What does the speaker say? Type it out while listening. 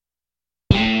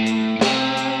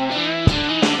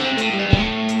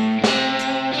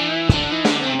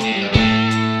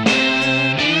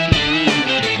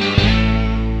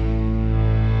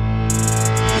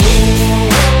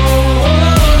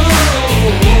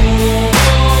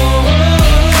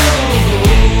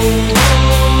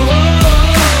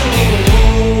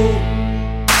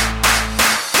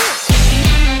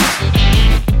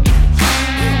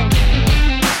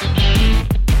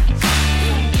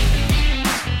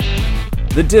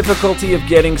The difficulty of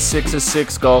getting 6 of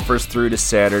 6 golfers through to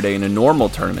Saturday in a normal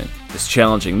tournament is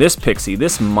challenging. This pixie,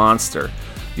 this monster,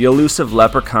 the elusive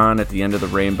leprechaun at the end of the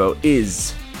rainbow,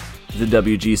 is the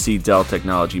WGC Dell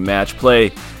Technology Match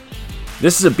Play.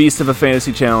 This is a beast of a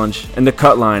fantasy challenge, and the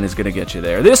cut line is going to get you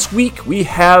there. This week, we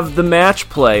have the Match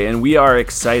Play, and we are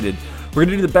excited. We're going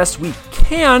to do the best we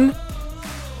can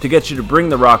to get you to bring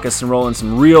the rockets and roll in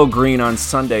some real green on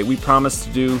Sunday. We promise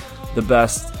to do the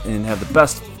best and have the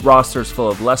best rosters full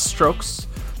of less strokes,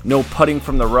 no putting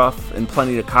from the rough, and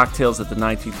plenty of cocktails at the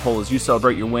 19th hole as you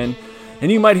celebrate your win.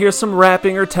 And you might hear some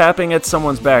rapping or tapping at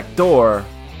someone's back door.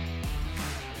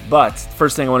 But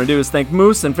first thing I want to do is thank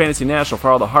Moose and Fantasy National for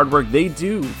all the hard work they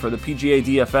do for the PGA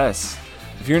DFS.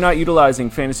 If you're not utilizing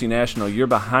Fantasy National, you're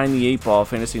behind the 8 ball.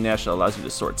 Fantasy National allows you to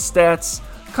sort stats,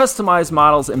 customize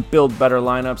models, and build better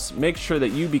lineups. Make sure that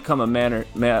you become a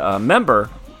member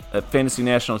at Fantasy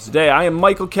National today. I am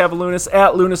Michael Kavaliunas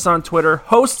at Lunas on Twitter,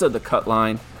 host of The Cut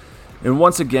Line, and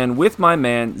once again with my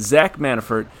man Zac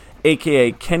Manafort,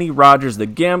 aka Kenny Rogers the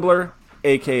Gambler,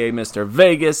 aka Mr.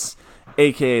 Vegas,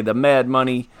 aka the Mad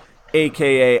Money,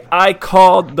 aka I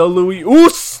called the Louis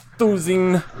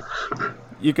Oosthuizen.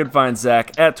 You can find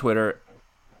Zac at Twitter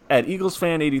at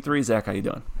EaglesFan83. Zac, how you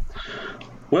doing?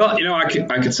 Well, I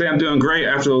could say I'm doing great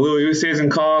after the Louis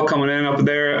Oosthuizen call coming in up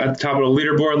there at the top of the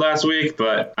leaderboard last week,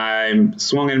 but I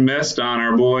swung and missed on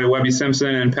our boy Webby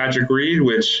Simpson and Patrick Reed,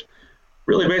 which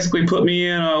really basically put me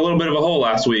in a little bit of a hole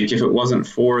last week. If it wasn't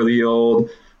for the old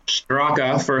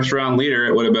Straka first-round leader,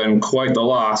 it would have been quite the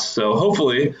loss. So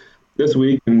hopefully this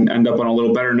week can end up on a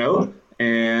little better note,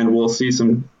 and we'll see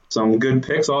some good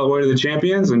picks all the way to the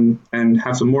champions and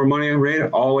have some more money made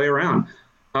all the way around.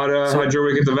 How'd your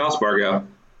week at the Valspar go?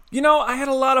 I had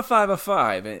a lot of 5 of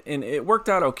 5, and it worked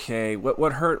out okay.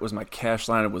 What hurt was my cash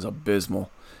line. It was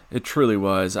abysmal. It truly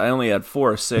was. I only had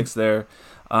 4 or 6 there.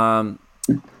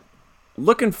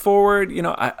 Looking forward,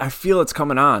 I feel it's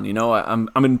coming on.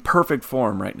 I'm in perfect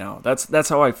form right now. That's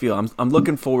how I feel. I'm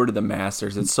looking forward to the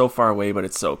Masters. It's so far away, but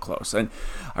it's so close. And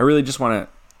I really just want to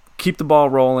keep the ball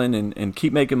rolling and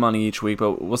keep making money each week,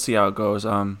 but we'll see how it goes.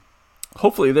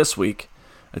 Hopefully this week,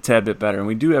 a tad bit better. And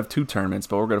we do have 2 tournaments,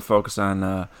 but we're going to focus on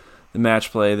the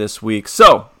match play this week.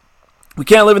 So, we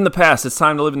can't live in the past. It's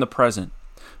time to live in the present.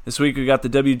 This week we got the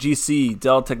WGC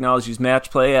Dell Technologies match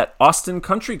play at Austin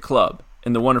Country Club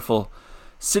in the wonderful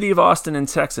city of Austin in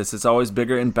Texas. It's always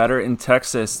bigger and better in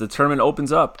Texas. The tournament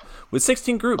opens up with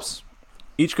 16 groups,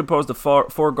 each composed of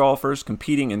 4 golfers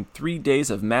competing in 3 days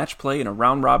of match play in a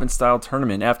round-robin style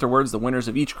tournament. Afterwards, the winners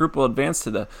of each group will advance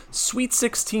to the Sweet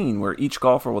 16, where each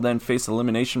golfer will then face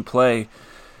elimination play.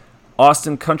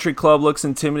 Austin Country Club looks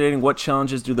intimidating. What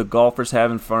challenges do the golfers have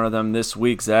in front of them this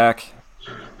week, Zac?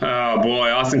 Oh,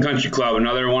 boy, Austin Country Club,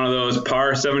 another one of those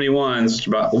par 71s,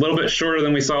 about a little bit shorter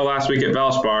than we saw last week at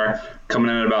Valspar,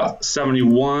 coming in at about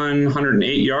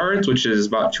 7,108 yards, which is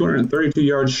about 232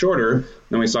 yards shorter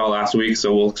than we saw last week.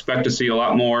 So we'll expect to see a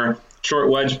lot more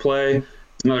short wedge play.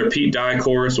 It's another Pete Dye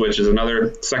course, which is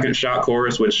another second shot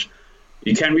course, which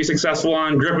you can be successful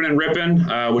on gripping and ripping,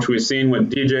 which we've seen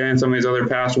with DJ and some of these other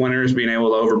past winners being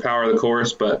able to overpower the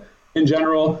course. But in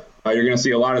general, you're going to see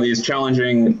a lot of these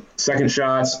challenging second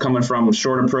shots coming from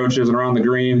short approaches and around the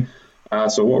green.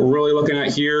 So what we're really looking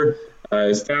at here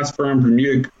is fast, firm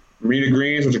Bermuda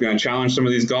greens, which are going to challenge some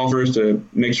of these golfers to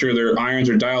make sure their irons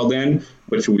are dialed in,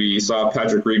 which we saw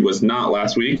Patrick Reed was not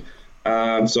last week.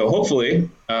 So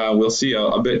hopefully we'll see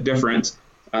a bit different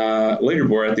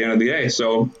leaderboard at the end of the day.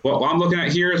 So what I'm looking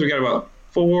at here is we got about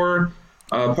 4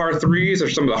 par 3s are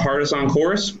some of the hardest on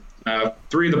course. The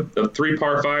 3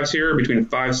 par 5s here between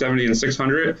 570 and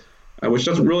 600, which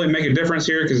doesn't really make a difference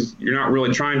here because you're not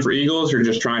really trying for eagles. You're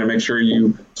just trying to make sure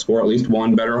you score at least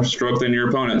one better stroke than your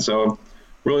opponent. So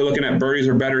really looking at birdies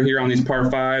or better here on these par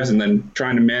 5s and then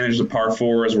trying to manage the par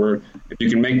 4s where if you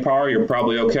can make par, you're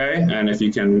probably okay. And if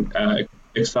you can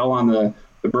excel on the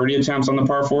birdie attempts on the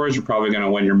par 4s, you're probably going to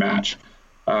win your match.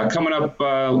 Coming up,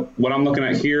 what I'm looking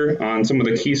at here on some of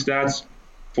the key stats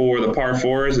for the par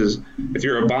 4s is if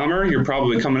you're a bomber, you're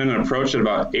probably coming in an approach at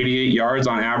about 88 yards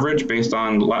on average based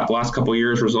on the last couple of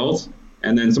years' results.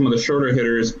 And then some of the shorter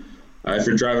hitters, if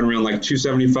you're driving around like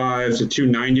 275 to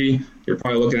 290, you're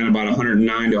probably looking at about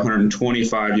 109 to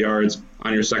 125 yards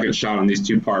on your second shot on these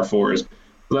 2 par 4s. So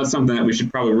that's something that we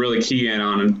should probably really key in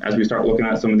on as we start looking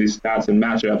at some of these stats and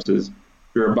matchups is if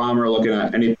you're a bomber, looking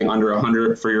at anything under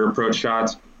 100 for your approach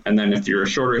shots. And then if you're a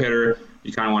shorter hitter,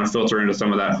 you kind of want to filter into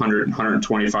some of that 100,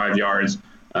 125 yards.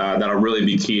 That'll really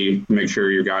be key to make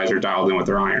sure your guys are dialed in with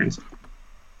their irons.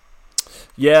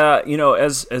 Yeah,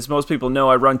 as most people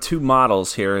know, I run two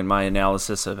models here in my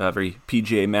analysis of every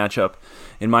PGA matchup.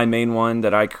 In my main one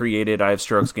that I created, I have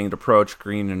strokes gained approach,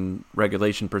 green and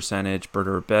regulation percentage,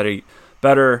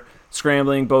 better,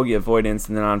 scrambling, bogey avoidance,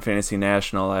 and then on Fantasy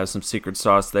National, I have some secret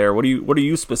sauce there. What are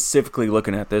you specifically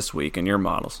looking at this week in your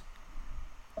models?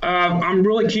 I'm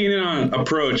really keen in on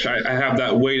approach. I have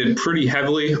that weighted pretty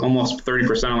heavily. Almost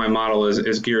 30% of my model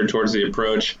is geared towards the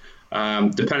approach.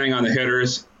 Depending on the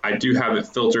hitters, I do have it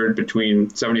filtered between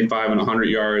 75 and 100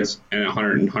 yards and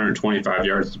 100 and 125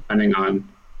 yards, depending on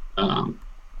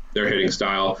their hitting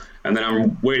style. And then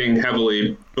I'm weighting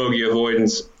heavily bogey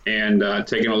avoidance and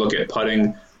taking a look at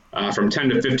putting from 10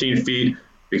 to 15 feet,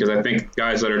 because I think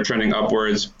guys that are trending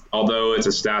upwards, although it's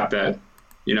a stat that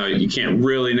you can't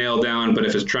really nail down, but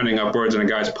if it's trending upwards and a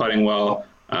guy's putting well,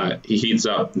 he heats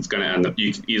up, it's going to end up,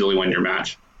 you can easily win your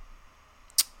match.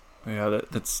 Yeah,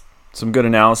 that's some good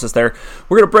analysis there.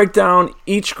 We're going to break down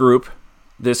each group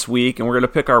this week, and we're going to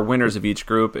pick our winners of each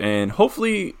group, and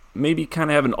hopefully maybe kind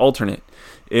of have an alternate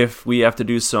if we have to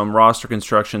do some roster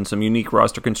construction, some unique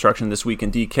roster construction this week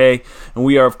in DK. And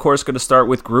we are, of course, going to start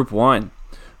with Group 1.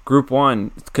 Group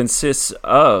 1 consists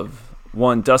of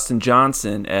Dustin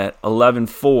Johnson at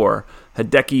 11.4,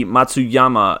 Hideki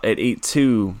Matsuyama at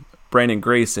 8.2, Brandon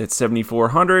Grace at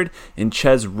 7,400, and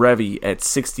Ches Revy at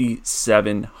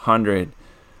 6,700.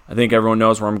 I think everyone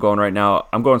knows where I'm going right now.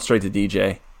 I'm going straight to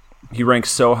DJ. He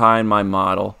ranks so high in my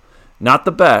model. Not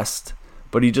the best,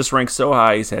 but he just ranks so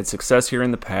high. He's had success here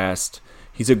in the past.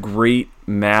 He's a great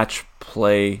match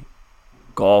play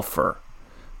golfer.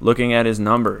 Looking at his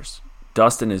numbers,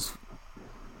 Dustin is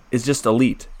just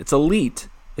elite. It's elite,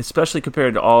 especially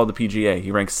compared to all the PGA.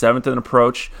 He ranks 7th in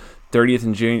approach, 30th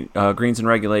in greens and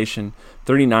regulation,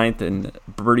 39th in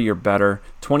birdie or better,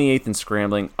 28th in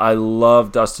scrambling. I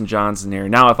love Dustin Johnson here.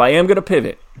 Now, if I am going to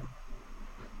pivot,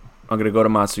 I'm going to go to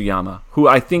Matsuyama, who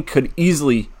I think could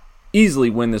easily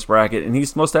win this bracket, and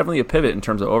he's most definitely a pivot in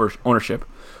terms of ownership.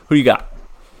 Who you got?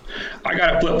 I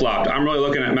got it flip-flopped. I'm really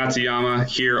looking at Matsuyama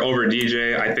here over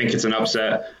DJ. I think it's an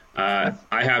upset. I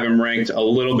have him ranked a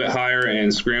little bit higher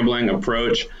in scrambling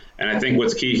approach, and I think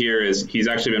what's key here is he's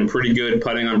actually been pretty good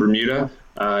putting on Bermuda.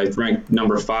 He's ranked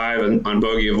number 5 on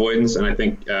bogey avoidance, and I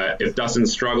think if Dustin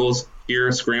struggles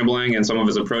here scrambling and some of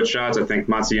his approach shots, I think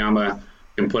Matsuyama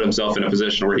can put himself in a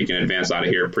position where he can advance out of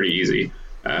here pretty easy.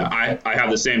 I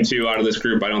have the same two out of this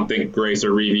group. I don't think Grace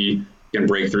or Reavie can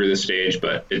break through this stage,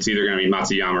 but it's either going to be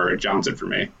Matsuyama or Johnson for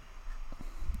me.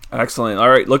 Excellent. All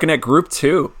right, looking at Group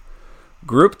 2.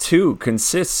 Group 2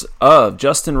 consists of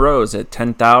Justin Rose at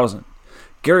 10,000,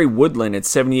 Gary Woodland at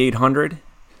 7,800,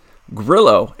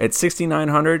 Grillo at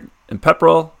 6,900, and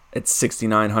Pepperell at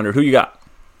 6,900. Who you got?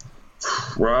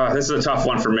 This is a tough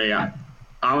one for me.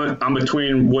 I'm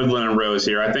between Woodland and Rose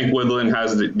here. I think Woodland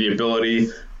has the ability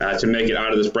to make it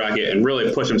out of this bracket and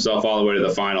really push himself all the way to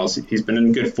the finals. He's been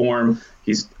in good form.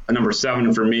 He's a number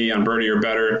 7 for me on birdie or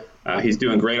better. He's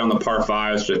doing great on the par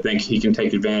 5s, which I think he can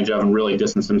take advantage of and really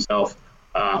distance himself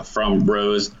from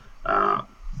Rose.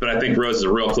 But I think Rose is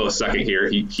a real close second here.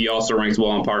 He also ranks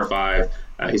well on par 5.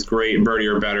 He's great in birdie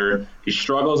or better. He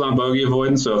struggles on bogey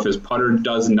avoidance, so if his putter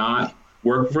does not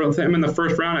work for him in the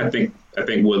first round, I think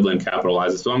Woodland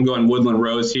capitalizes. So I'm going Woodland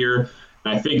Rose here.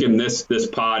 And I think in this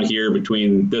pod here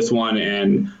between this one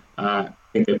and I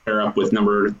think they pair up with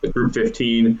the group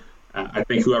 15. I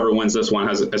think whoever wins this one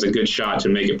has a good shot to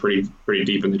make it pretty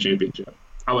deep in the championship.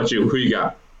 How about you? Who you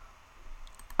got?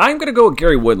 I'm going to go with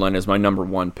Gary Woodland as my number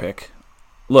 1 pick.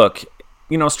 Look,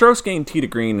 strokes gained tee to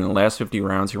green in the last 50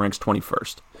 rounds, he ranks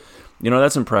 21st.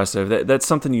 That's impressive. That's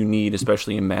something you need,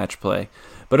 especially in match play.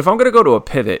 But if I'm going to go to a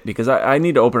pivot, because I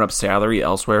need to open up salary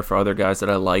elsewhere for other guys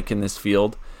that I like in this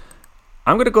field,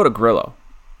 I'm going to go to Grillo.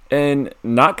 And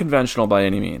not conventional by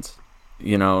any means.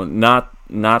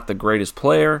 Not the greatest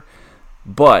player,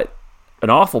 but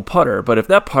an awful putter. But if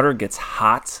that putter gets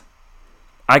hot,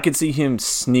 I could see him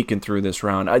sneaking through this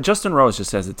round. Justin Rose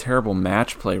just has a terrible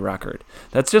match play record.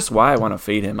 That's just why I want to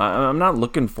fade him. I'm not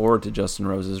looking forward to Justin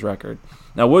Rose's record.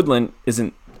 Now, Woodland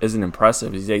isn't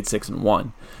impressive. He's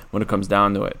 8-6-1 when it comes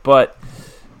down to it. But,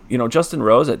 Justin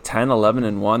Rose at 10,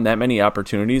 11-1, that many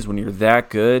opportunities when you're that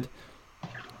good,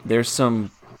 there's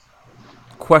some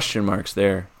question marks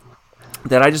there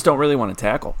that I just don't really want to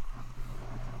tackle.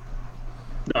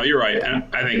 No, you're right. And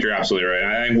I think you're absolutely right.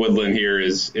 I think Woodland here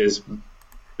is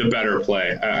the better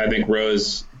play. I think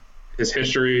Rose, his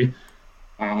history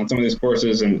on some of these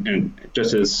courses and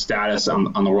just his status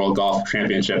on the World Golf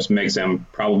Championships makes him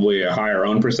probably a higher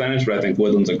own percentage, but I think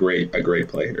Woodland's a great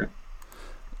play here.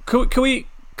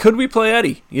 Could we play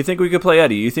Eddie? You think we could play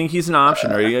Eddie? You think he's an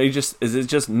option, or is it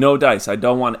just no dice? I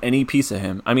don't want any piece of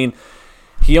him. I mean,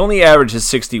 He only averages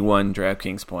 61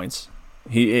 DraftKings points.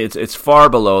 It's far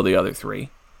below the other three.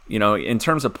 In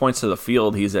terms of points to the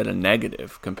field, he's at a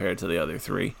negative compared to the other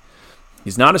three.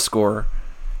 He's not a scorer.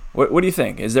 What do you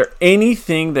think? Is there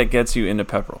anything that gets you into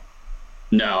Pepperell?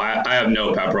 No, I have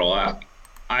no Pepperell.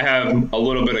 I have a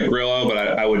little bit of Grillo, but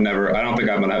I would never. I don't think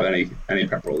I'm going to have any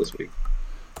Pepperell this week.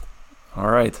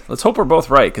 All right. Let's hope we're both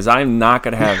right, because I'm not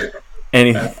going to have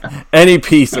any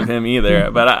piece of him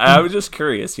either. But I was just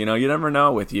curious. You never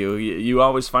know with you. You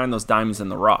always find those diamonds in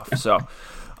the rough. So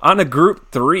on to Group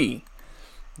 3.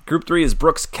 Group 3 is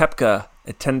Brooks Koepka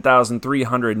at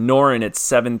 10,300, Noren at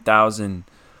 7,000,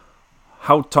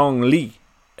 Haotong Li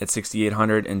at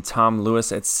 6,800, and Tom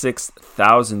Lewis at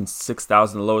 6,000.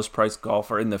 6,000, the lowest priced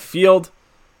golfer in the field.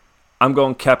 I'm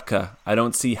going Koepka. I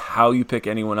don't see how you pick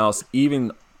anyone else.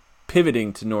 Even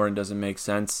pivoting to Noren doesn't make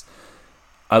sense.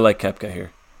 I like Koepka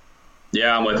here.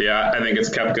 Yeah, I'm with you. I think it's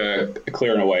Koepka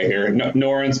clearing away here.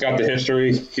 Noren's got the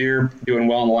history here, doing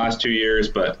well in the last 2 years,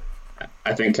 but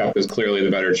I think Koepka is clearly the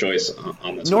better choice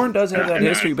on this. Noren does have that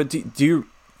history, but do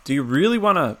you really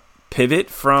want to pivot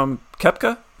from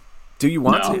Koepka? Do you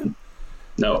want to?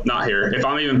 No, not here. If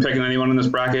I'm even picking anyone in this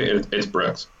bracket, it's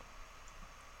Brooks.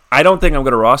 I don't think I'm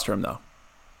going to roster him, though.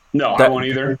 No, I won't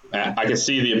either. I can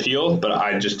see the appeal, but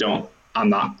I just don't. I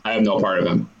have no part of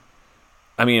him.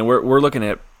 I mean, we're looking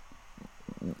at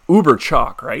uber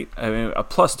chalk, right? I mean, a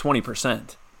plus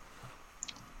 20%.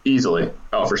 Easily.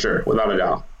 Oh, for sure. Without a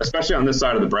doubt. Especially on this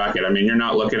side of the bracket. I mean, you're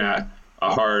not looking at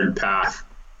a hard path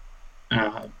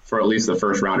for at least the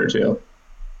first round or two.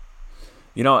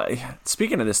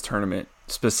 Speaking of this tournament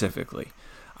specifically,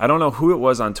 I don't know who it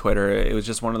was on Twitter. It was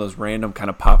just one of those random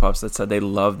kind of pop-ups that said they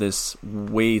love this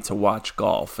way to watch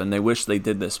golf and they wish they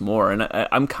did this more. And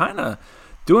I'm kind of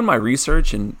doing my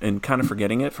research and kind of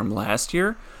forgetting it from last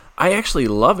year. I actually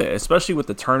love it, especially with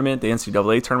the tournament, the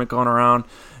NCAA tournament going around.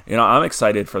 I'm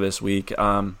excited for this week.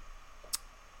 I'm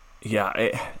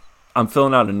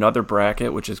filling out another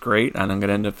bracket, which is great, and I'm going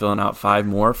to end up filling out 5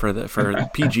 more for the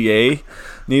PGA,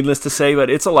 needless to say.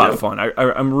 But it's a lot of fun.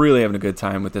 I'm really having a good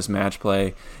time with this match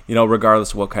play,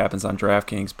 regardless of what happens on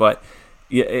DraftKings. But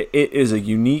it is a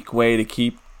unique way to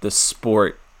keep the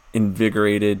sport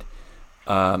invigorated,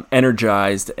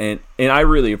 energized, and I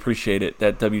really appreciate it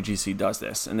that WGC does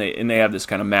this, and they have this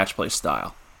kind of match play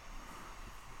style.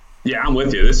 Yeah, I'm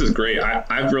with you. This is great.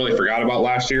 I've really forgot about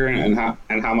last year and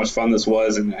how much fun this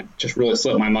was, and it just really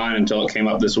slipped my mind until it came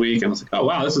up this week. And I was like, oh,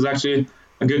 wow, this is actually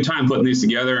a good time putting these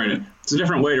together. And it's a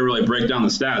different way to really break down the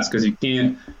stats because you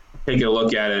can't take a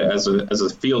look at it as a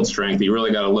field strength. You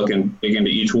really got to look and dig into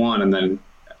each one. And then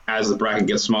as the bracket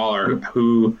gets smaller,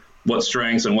 what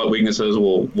strengths and what weaknesses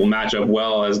will match up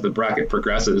well as the bracket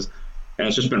progresses. And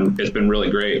it's been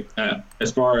really great.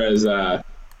 As far as from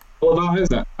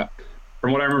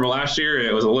what I remember last year,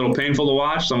 it was a little painful to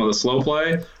watch, some of the slow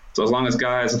play. So as long as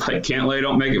guys like Cantlay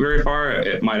don't make it very far,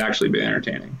 it might actually be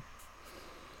entertaining.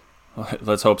 Well,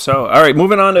 let's hope so. All right,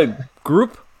 moving on to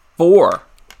Group 4.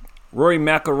 Rory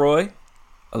McIlroy,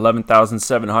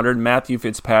 11,700. Matthew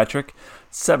Fitzpatrick,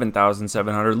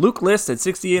 7,700. Luke List at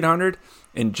 6,800.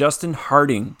 And Justin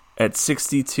Harding at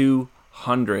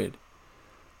 6,200.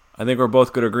 I think we're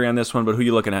both going to agree on this one, but who are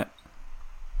you looking at?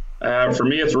 For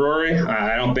me, it's Rory.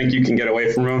 I don't think you can get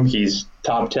away from him. He's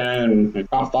top 10 and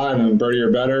top 5 in birdie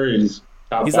or better. He's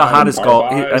the hottest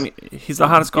golfer. He's the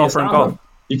hottest golfer in golf.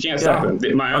 You can't stop him.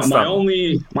 My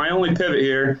only pivot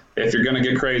here, if you're going to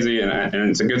get crazy, and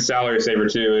it's a good salary saver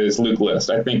too, is Luke List.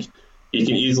 I think he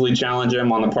can easily challenge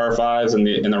him on the par 5s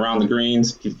and around the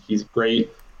greens. He's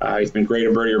great. He's been great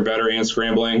at birdie or better and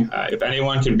scrambling. If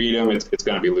anyone can beat him, it's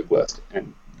going to be Luke List.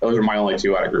 And those are my only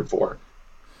 2 out of Group 4.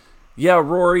 Yeah,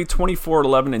 Rory, 24,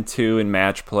 11, and 2 in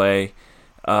match play.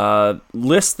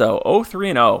 List, though,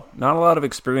 0-3-0. Not a lot of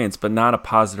experience, but not a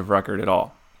positive record at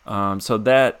all. So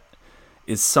that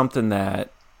is something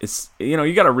that is,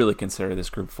 you got to really consider this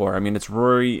Group 4. I mean, it's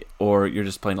Rory or you're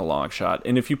just playing a long shot.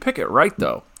 And if you pick it right,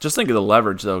 though, just think of the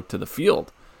leverage, though, to the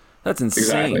field. That's insane.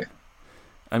 Exactly.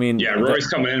 I mean, yeah, Rory's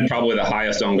coming in probably the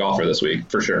highest owned golfer this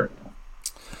week, for sure.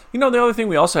 The other thing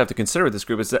we also have to consider with this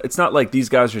group is that it's not like these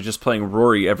guys are just playing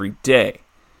Rory every day.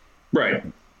 Right.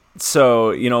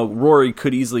 So, Rory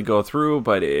could easily go through,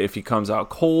 but if he comes out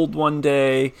cold one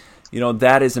day,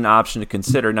 that is an option to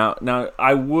consider. Now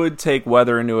I would take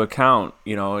weather into account.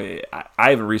 I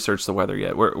haven't researched the weather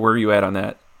yet. Where are you at on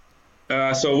that?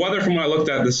 So weather from what I looked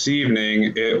at this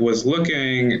evening, it was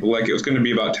looking like it was going to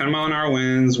be about 10-mile-an-hour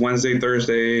winds Wednesday,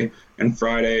 Thursday, and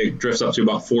Friday. Drifts up to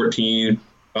about 14.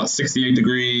 About 68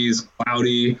 degrees,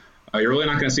 cloudy. You're really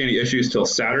not going to see any issues till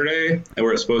Saturday, and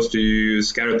we're supposed to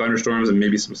scattered thunderstorms and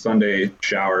maybe some Sunday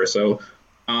showers. So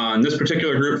on this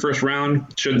particular group first round,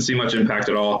 shouldn't see much impact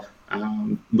at all,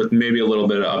 with maybe a little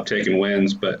bit of uptake in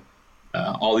wins, but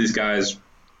all these guys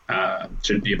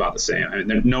should be about the same. I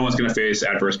mean, no one's going to face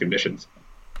adverse conditions.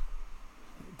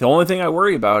 The only thing I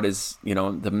worry about is,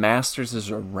 the Masters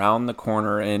is around the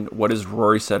corner, and what has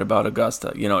Rory said about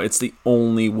Augusta? It's the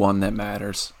only one that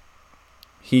matters.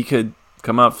 He could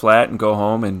come out flat and go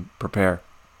home and prepare.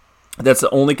 That's the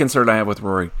only concern I have with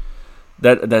Rory.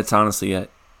 That's honestly it.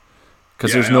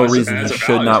 Because there's no reason he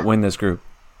should not win this group.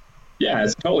 Yeah,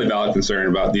 it's a totally valid concern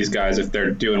about these guys. If they're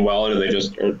doing well, or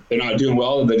they're not doing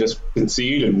well, they just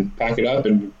concede and pack it up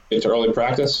and get to early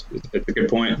practice. It's a good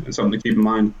point and something to keep in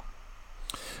mind.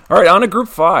 All right, on to Group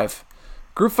 5.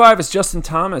 Group 5 is Justin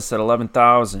Thomas at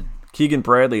 11,000, Keegan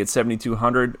Bradley at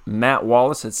 7,200, Matt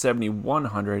Wallace at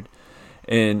 7,100,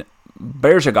 and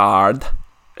Bergegaard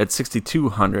at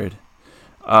 6,200.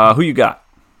 Who you got?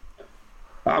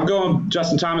 I'm going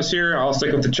Justin Thomas here. I'll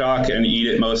stick with the chalk and eat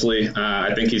it mostly.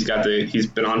 I think he's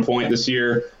been on point this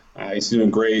year. He's doing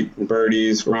great in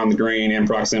birdies around the green and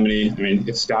proximity. I mean,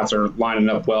 his stats are lining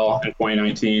up well in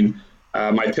 2019.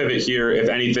 My pivot here, if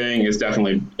anything, is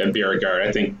definitely at Beauregard.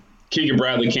 I think Keegan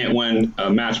Bradley can't win a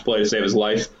match play to save his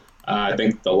life. I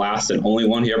think the last and only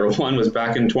one he ever won was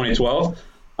back in 2012.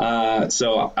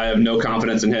 So I have no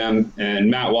confidence in him.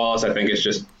 And Matt Wallace, I think it's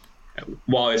just,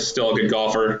 while he's still a good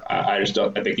golfer, I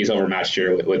think he's overmatched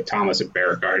here with Thomas and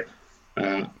Beauregard.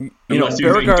 Unless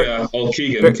you think old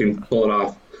Keegan can pull it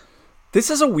off. This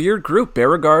is a weird group.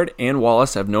 Beauregard and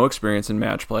Wallace have no experience in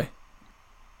match play.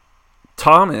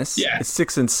 Thomas is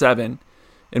 6 and 7,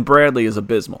 and Bradley is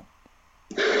abysmal.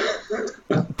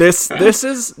 This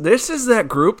is that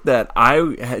group that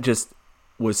I just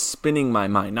was spinning my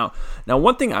mind. Now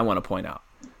one thing I want to point out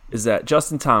is that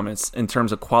Justin Thomas, in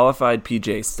terms of qualified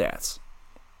PJ stats,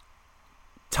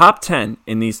 top 10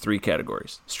 in these three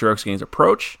categories: strokes gains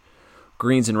approach,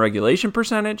 greens and regulation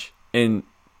percentage, and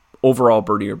overall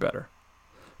birdie or better.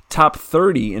 Top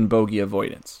 30 in bogey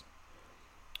avoidance.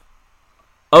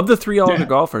 Of the three older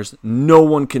golfers, no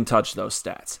one can touch those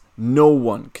stats.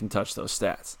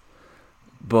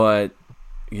 But,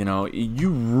 you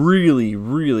really,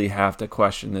 really have to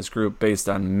question this group based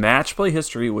on match play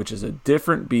history, which is a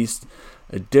different beast,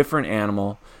 a different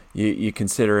animal. You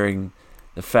considering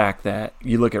the fact that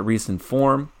you look at recent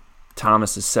form.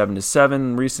 Thomas is 7-7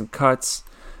 in recent cuts.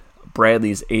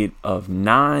 Bradley's 8 of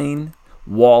 9.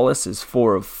 Wallace is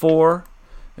 4 of 4.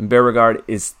 And Beauregard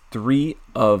is 3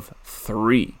 of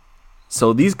 3.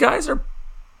 So these guys are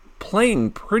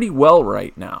playing pretty well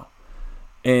right now.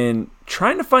 And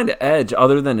trying to find an edge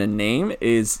other than a name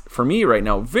is, for me right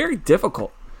now, very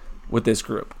difficult with this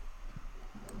group.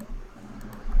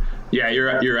 Yeah,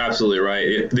 you're absolutely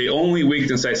right. The only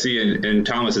weakness I see in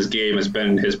Thomas's game has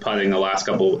been his putting the last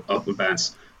couple of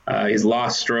events. He's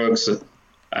lost strokes.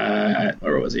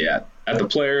 Where was he at? At the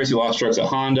Players, he lost strokes at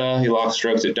Honda. He lost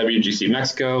strokes at WGC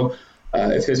Mexico.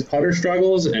 If his putter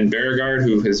struggles, and Beauregard,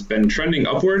 who has been trending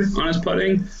upward on his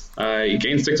putting, he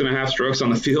gained 6.5 strokes on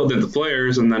the field at the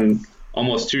Players, and then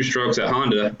almost 2 strokes at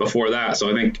Honda before that. So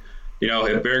I think,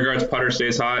 if Beauregard's putter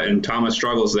stays hot and Thomas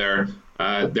struggles there,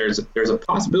 there's a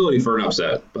possibility for an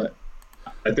upset. But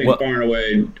I think far and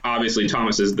away, obviously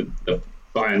Thomas is the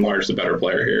by and large the better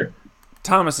player here.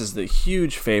 Thomas is the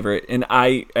huge favorite, and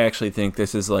I actually think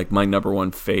this is like my number one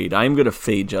fade. I'm going to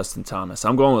fade Justin Thomas.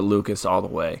 I'm going with Lucas all the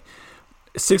way.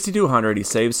 6,200, he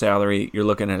saves salary. You're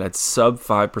looking at sub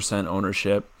 5%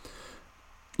 ownership.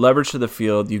 Leverage to the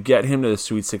field. You get him to the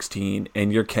Sweet 16,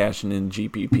 and you're cashing in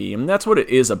GPP. And that's what it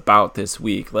is about this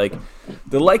week. Like,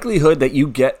 the likelihood that you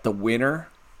get the winner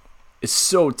is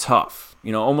so tough.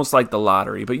 Almost like the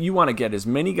lottery. But you want to get as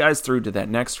many guys through to that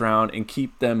next round and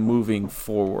keep them moving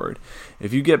forward.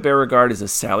 If you get Beauregard as a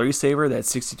salary saver, that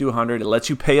 6,200, it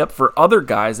lets you pay up for other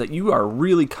guys that you are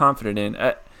really confident in.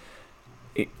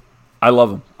 I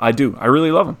love him. I do. I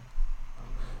really love him.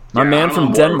 My man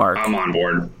from Denmark. I'm on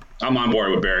board. I'm on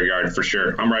board with Beauregard for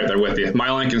sure. I'm right there with you. My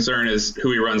only concern is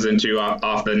who he runs into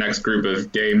off the next group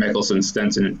of Day, Mickelson,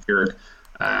 Stenson, and Furyk.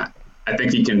 I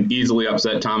think he can easily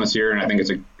upset Thomas here, and I think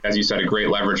it's, as you said, a great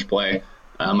leverage play.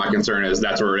 My concern is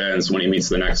that's where it ends when he meets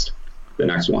the next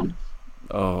one.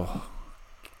 Oh,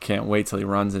 can't wait till he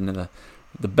runs into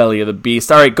the belly of the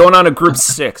beast. All right, going on to Group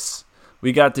 6.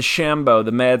 We got DeChambeau,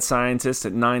 the mad scientist,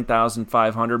 at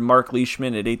 9,500. Mark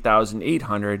Leishman at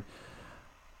 8,800.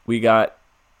 We got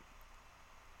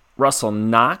Russell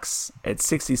Knox at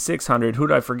 6,600. Who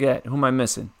did I forget? Who am I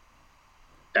missing?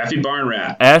 Effie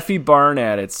Barnrat. Effie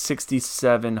Barnett at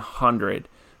 6,700.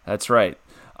 That's right.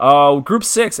 Group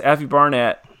 6, Effie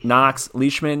Barnett, Knox,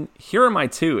 Leishman. Here are my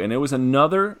two, and it was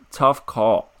another tough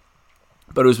call.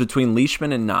 but it was between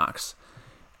Leishman and Knox.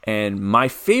 And my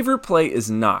favorite play is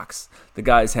Knox. The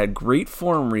guy's had great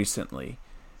form recently.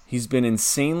 He's been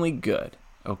insanely good,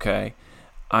 okay?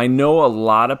 I know a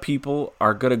lot of people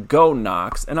are going to go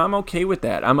Knox, and I'm okay with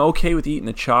that. I'm okay with eating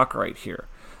the chalk right here.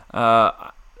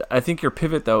 I think your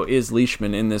pivot, though, is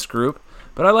Leishman in this group,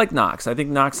 but I like Knox. I think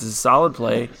Knox is a solid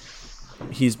play.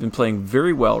 He's been playing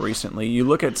very well recently. You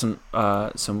look at some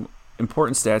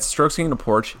important stats. Strokes gained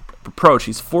approach,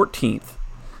 he's 14th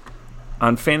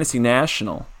on Fantasy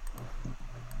National.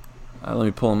 Let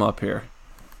me pull him up here.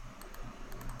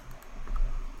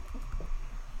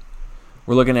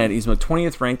 We're looking at he's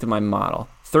 20th ranked in my model,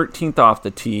 13th off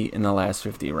the tee in the last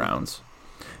 50 rounds.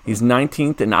 He's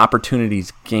 19th in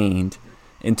opportunities gained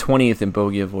and 20th in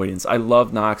bogey avoidance. I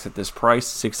love Knox at this price,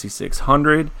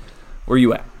 6,600. Where are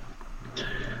you at?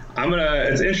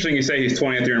 It's interesting you say he's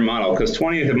 20th in your model, because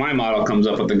 20th in my model comes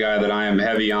up with the guy that I am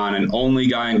heavy on, and only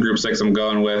guy in Group 6 I'm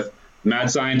going with,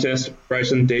 mad scientist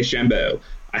Bryson DeChambeau.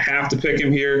 I have to pick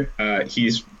him here.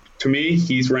 He's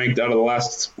ranked out of the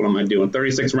last,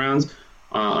 36 rounds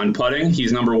on putting.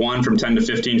 He's number 1 from 10 to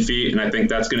 15 feet, and I think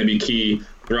that's going to be key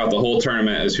throughout the whole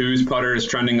tournament, is whose putter is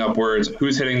trending upwards,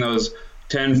 who's hitting those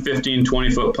 10, 15,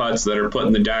 20-foot putts that are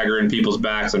putting the dagger in people's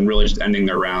backs and really just ending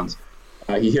their rounds.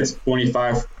 He hits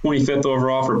 25th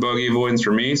overall for bogey avoidance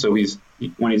for me, so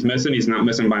when he's missing, he's not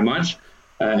missing by much,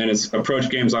 and his approach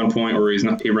game's on point where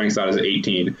he ranks out as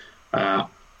 18.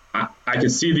 I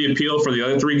could see the appeal for the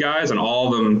other 3 guys, and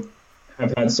all of them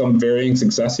have had some varying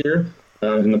success here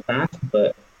in the past.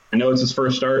 But I know it's his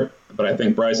first start, but I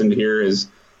think Bryson here is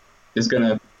going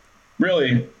to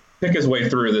really pick his way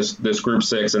through this Group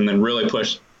 6 and then really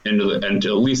push into at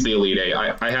least the Elite 8.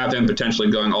 I have him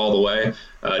potentially going all the way,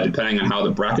 depending on how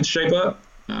the brackets shape up.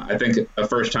 I think a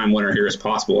first-time winner here is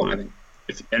possible, and I think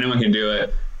if anyone can do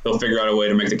it, he'll figure out a way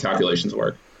to make the calculations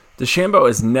work. DeChambeau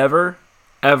has never,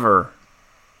 ever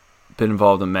been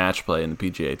involved in match play in the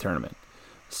PGA tournament.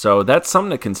 So that's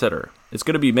something to consider. It's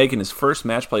going to be making his first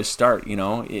match play start,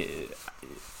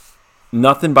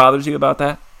 Nothing bothers you about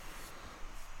that?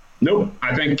 Nope.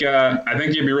 I think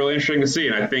it'd be really interesting to see,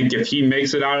 and I think if he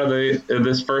makes it out of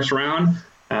this first round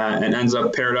and ends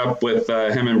up paired up with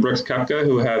him and Brooks Koepka,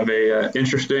 who have a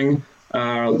interesting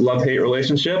love-hate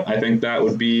relationship, I think that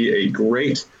would be a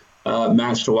great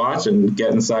match to watch and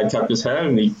get inside Koepka's head,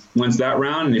 and he wins that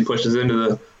round and he pushes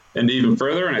into even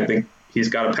further, and I think he's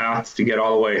got a path to get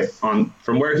all the way on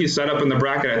from where he's set up in the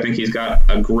bracket. I think he's got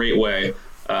a great way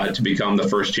to become the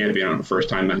first champion on a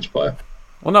first-time match play.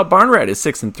 Well, now Barnrat is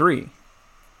 6-3.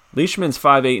 Leishman's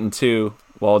 5-8-2,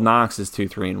 while Knox is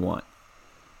 2-3-1.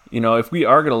 If we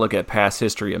are going to look at past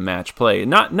history of match play,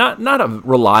 not a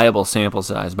reliable sample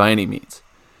size by any means,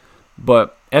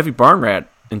 but Effie Barnrat,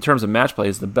 in terms of match play,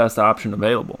 is the best option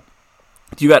available.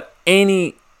 Do you got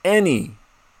any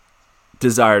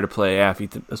desire to play Affy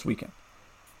this weekend?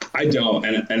 I don't,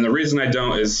 and the reason I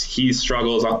don't is he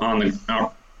struggles on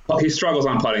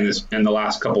putting this in the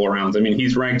last couple of rounds. I mean,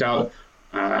 he's ranked out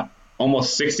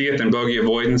almost 60th in bogey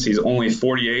avoidance. He's only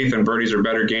 48th in birdies or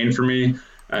better gained for me.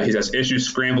 He has issues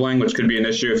scrambling, which could be an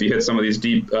issue if he hits some of these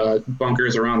deep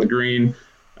bunkers around the green.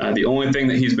 The only thing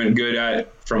that he's been good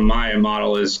at from my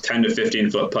model is 10 to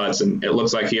 15-foot putts, and it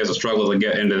looks like he has a struggle to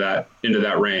get into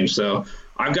that range. So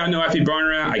I've got no Effie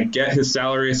Barnrat. I get his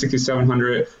salary,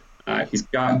 $6,700. He's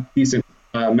got decent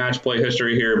match play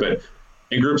history here, but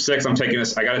in Group 6,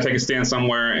 I got to take a stand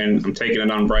somewhere, and I'm taking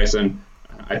it on Bryson.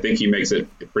 I think he makes it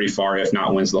pretty far, if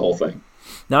not wins the whole thing.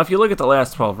 Now, if you look at the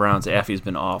last 12 rounds, Affy's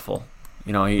been awful.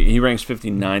 He ranks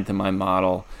 59th in my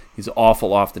model. He's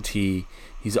awful off the tee.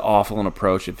 He's awful in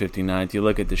approach at 59th. You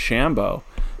look at DeChambeau,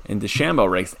 and DeChambeau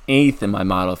ranks 8th in my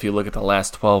model if you look at the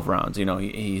last 12 rounds.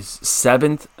 He's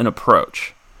 7th in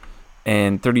approach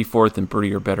and 34th in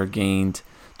birdie or better gained,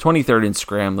 23rd in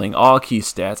scrambling, all key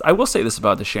stats. I will say this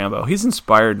about DeChambeau. He's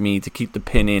inspired me to keep the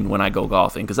pin in when I go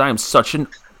golfing because I am such an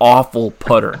awful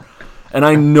putter. And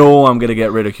I know I'm going to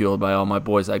get ridiculed by all my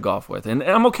boys I golf with. And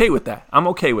I'm okay with that.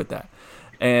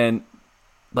 And,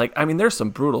 there's some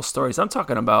brutal stories. I'm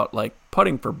talking about,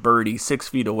 putting for birdie 6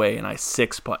 feet away, and I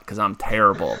 6-putt because I'm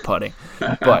terrible at putting.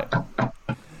 But,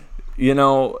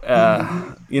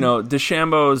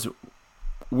 DeChambeau's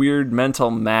weird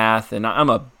mental math, and I'm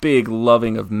a big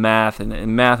loving of math,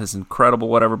 and math is incredible,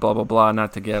 whatever, blah, blah, blah.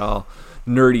 Not to get all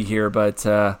nerdy here, but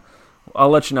I'll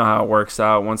let you know how it works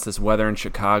out once this weather in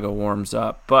Chicago warms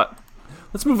up. But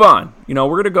let's move on. We're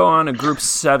going to go on to Group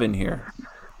 7 here.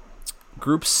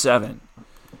 Group 7.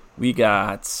 We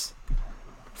got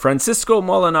Francisco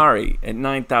Molinari at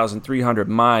 9,300,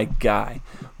 my guy.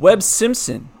 Webb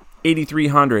Simpson,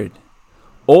 8,300.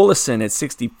 Olesen at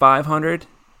 6,500.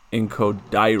 in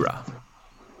Kodaira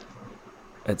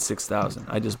at 6,000.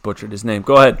 I just butchered his name.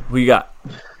 Go ahead. Who you got?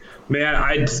 Man,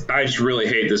 I just really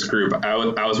hate this group. I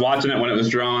was watching it when it was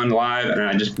drawn live, and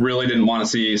I just really didn't want to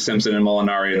see Simpson and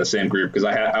Molinari in the same group because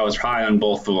I was high on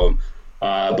both of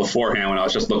them beforehand when I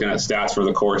was just looking at stats for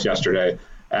the course yesterday.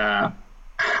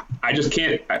 I just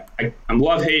can't. I'm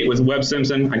love-hate with Webb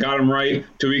Simpson. I got him right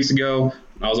 2 weeks ago.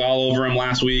 I was all over him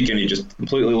last week, and he just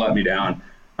completely let me down.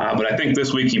 But I think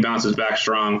this week he bounces back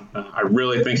strong. I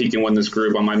really think he can win this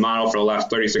group. On my model for the last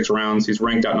 36 rounds, he's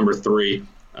ranked out number 3.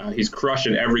 He's crushed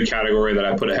in every category that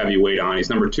I put a heavy weight on. He's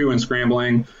number 2 in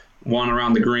scrambling, 1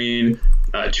 around the green,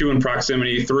 2 in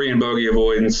proximity, 3 in bogey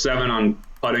avoidance, 7 on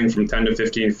putting from 10 to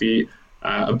 15 feet.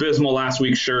 Abysmal last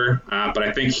week, sure, but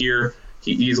I think here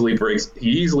he easily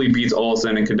beats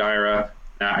Olsen and Kodaira.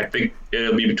 I think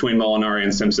it'll be between Molinari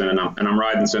and Simpson, and I'm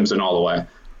riding Simpson all the way.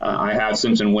 I have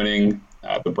Simpson winning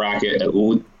the bracket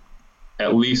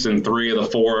at least in 3 of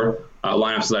the 4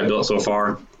 lineups that I built so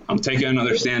far. I'm taking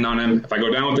another stand on him. If I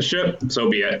go down with the ship, so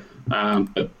be it.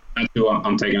 But that's who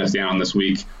I'm taking a stand on this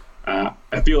week.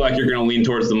 I feel like you're going to lean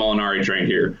towards the Molinari train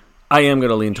here. I am going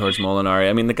to lean towards Molinari.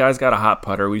 I mean, the guy's got a hot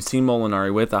putter. We've seen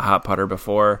Molinari with a hot putter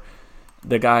before.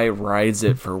 The guy rides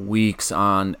it for weeks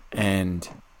on end.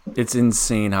 It's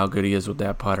insane how good he is with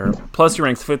that putter. Plus, he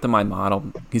ranks 5th in my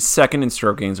model. He's 2nd in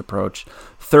stroke gains approach,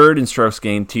 3rd in strokes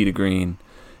gained tee to green.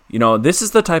 You know, this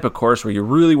is the type of course where you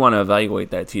really want to evaluate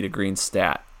that tee to green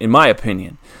stat, in my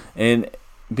opinion. And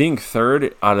being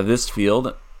 3rd out of this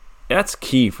field, that's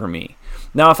key for me.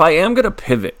 Now, if I am going to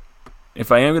pivot,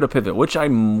 which I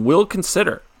will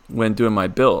consider when doing my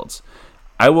builds,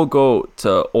 I will go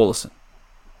to Olsen.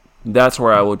 That's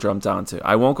where I will jump down to.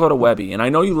 I won't go to Webby. And I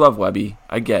know you love Webby.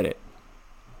 I get it.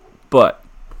 But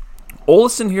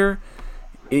Olsen here,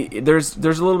 there's a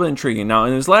little bit intriguing. Now,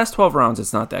 in his last 12 rounds,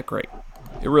 it's not that great.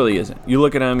 It really isn't. You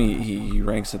look at him, he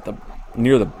ranks at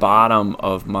near the bottom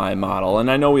of my model. And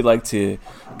I know we like to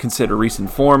consider recent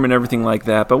form and everything like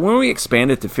that. But when we expand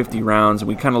it to 50 rounds,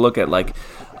 we kind of look at like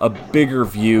a bigger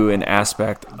view and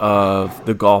aspect of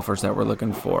the golfers that we're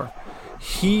looking for.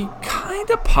 He kind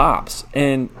of pops.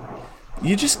 And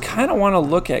you just kind of want to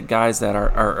look at guys that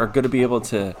are going to be able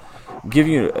to give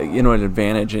you an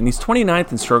advantage. And he's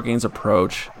 29th in stroke gains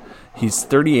approach. He's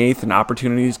 38th in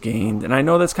opportunities gained. And I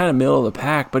know that's kind of middle of the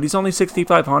pack, but he's only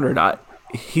 6,500.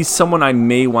 He's someone I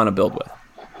may want to build with.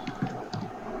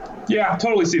 Yeah,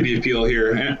 totally see the appeal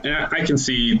here. And I can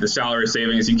see the salary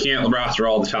savings. You can't roster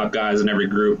all the top guys in every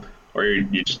group, or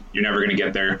you're never going to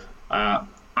get there.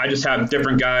 I just have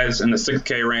different guys in the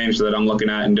 6K range that I'm looking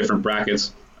at in different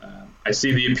brackets. I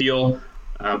see the appeal,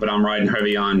 but I'm riding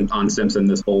heavy on Simpson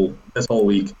this whole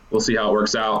week. We'll see how it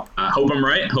works out. I hope I'm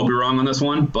right. Hope you're wrong on this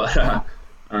one, but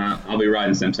I'll be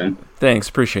riding Simpson. Thanks.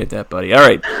 Appreciate that, buddy. All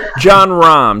right. John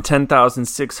Rahm,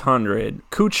 10,600.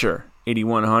 Kuchar,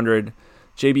 8,100.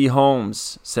 JB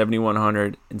Holmes,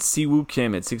 7,100. And Siwoo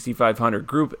Kim at 6,500.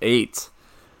 Group 8.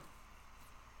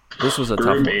 This was a tough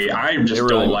one. Group 8. I just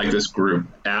don't like this group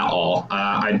at all.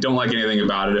 I don't like anything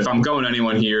about it. If I'm going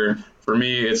anyone here, for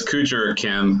me, it's Kuchar or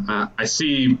Kim. I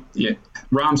see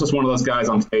Rahm's just one of those guys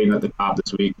I'm fading at the top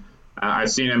this week. I've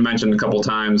seen him mentioned a couple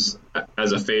times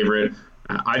as a favorite.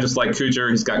 I just like Kuchar.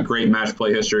 He's got great match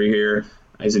play history here.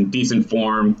 He's in decent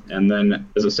form. And then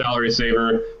as a salary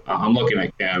saver, I'm looking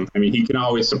at Kim. I mean, he can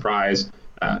always surprise.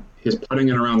 His putting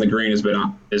in around the green has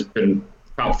been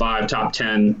top 5, top 10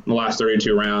 in the last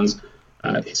 32 rounds.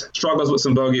 He struggles with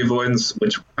some bogey avoidance,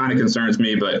 which kind of concerns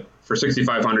me. But for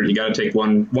 6,500, you got to take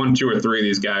one, 2, or 3 of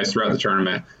these guys throughout the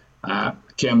tournament.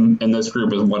 Kim in this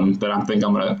group is one that I think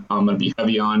I'm gonna be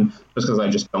heavy on, just because I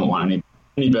just don't want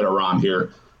any bit of Rahm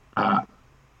here.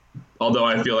 Although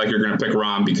I feel like you're going to pick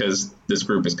Rahm because this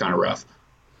group is kind of rough.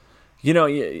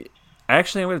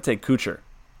 Actually, I'm going to take Kuchar.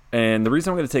 And the reason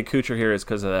I'm going to take Kuchar here is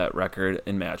because of that record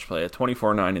in match play, at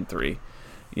 24-9-3.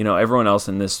 Everyone else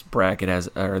in this bracket has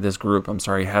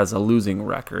a losing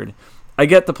record. I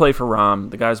get the play for Rahm.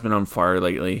 The guy's been on fire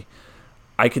lately.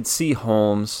 I could see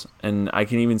Holmes, and I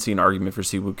can even see an argument for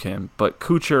Siwoo Kim. But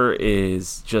Kuchar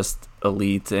is just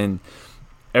elite, and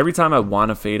every time I want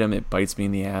to fade him, it bites me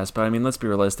in the ass. But, I mean, let's be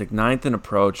realistic. 9th in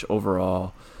approach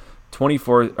overall,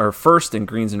 1st in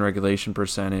greens and regulation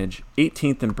percentage,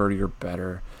 18th in birdie or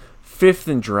better, 5th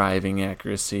in driving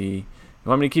accuracy. You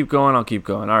want me to keep going? I'll keep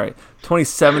going. All right.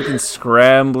 27th in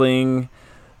scrambling,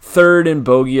 3rd in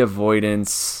bogey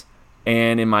avoidance,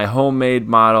 and in my homemade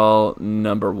model,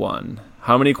 number 1.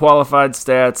 How many qualified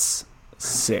stats?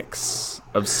 6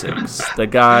 of 6. The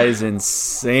guy's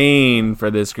insane for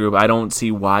this group. I don't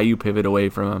see why you pivot away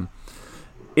from him.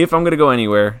 If I'm going to go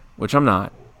anywhere, which I'm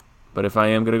not, but if I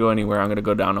am going to go anywhere, I'm going to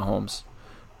go down to Holmes.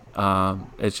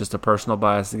 It's just a personal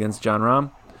bias against John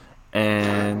Rahm.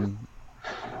 And,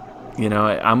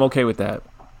 I'm okay with that.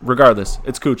 Regardless,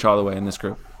 it's Cooch all the way in this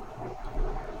group.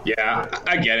 Yeah,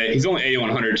 I get it. He's only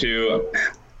 8,100 too.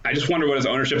 I just wonder what his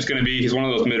ownership's going to be. He's one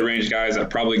of those mid-range guys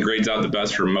that probably grades out the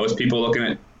best for most people looking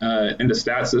at into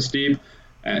stats this deep.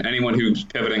 And anyone who's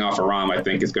pivoting off of Rahm, I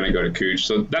think, is going to go to Cooch.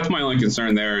 So that's my only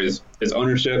concern there is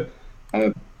ownership.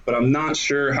 But I'm not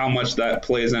sure how much that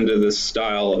plays into this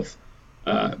style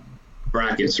of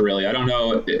brackets, really. I don't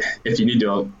know if you need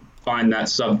to find that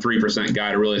sub 3%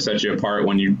 guy to really set you apart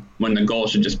when the goal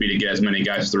should just be to get as many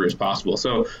guys through as possible.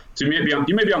 So you may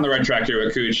be on the right track here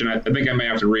with Cooch, and I think I may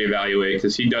have to reevaluate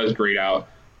because he does grade out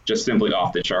just simply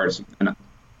off the charts. And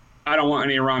I don't want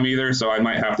any Rahm either, so I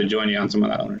might have to join you on some of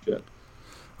that ownership.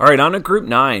 All right, on to Group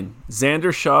 9.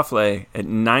 Xander Schauffele at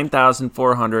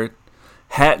 9,400,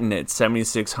 Hatton at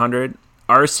 7,600,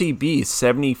 RCB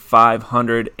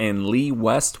 7,500, and Lee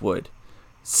Westwood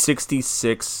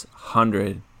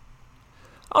 6,600.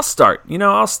 I'll start. And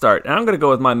I'm going to go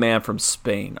with my man from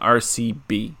Spain,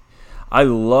 RCB. I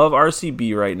love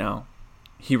RCB right now.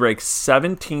 He ranks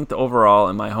 17th overall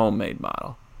in my homemade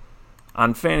model.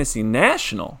 On Fantasy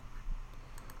National,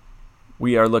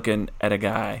 we are looking at a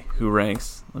guy who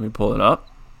ranks, let me pull it up,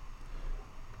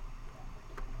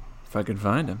 if I can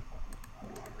find him,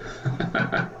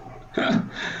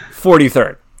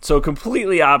 43rd. So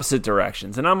completely opposite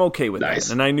directions, and I'm okay with that.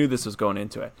 And I knew this was going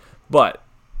into it. But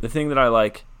the thing that I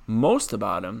like most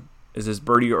about him is his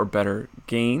birdie or better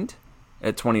gained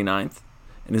at 29th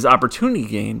and his opportunity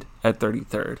gained at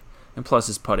 33rd, and plus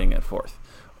his putting at 4th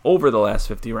over the last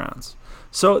 50 rounds.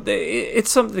 So it's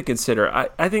something to consider.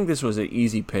 I think this was an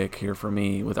easy pick here for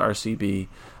me with RCB.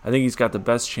 I think he's got the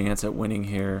best chance at winning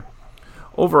here.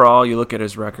 Overall, you look at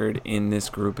his record in this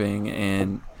grouping,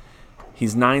 and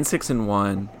he's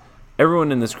 9-6-1.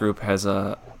 Everyone in this group has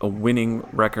a winning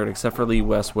record except for Lee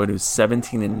Westwood, who's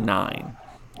 17-9.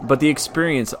 But the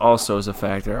experience also is a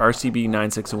factor. RCB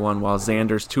 9-6-1, while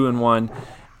Xander's 2-1,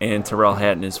 and Tyrrell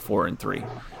Hatton is 4-3.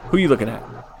 Who are you looking at?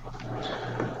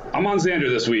 I'm on Xander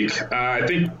this week. I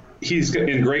think he's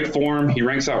in great form. He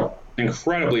ranks out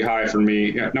incredibly high for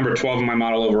me. Number 12 in my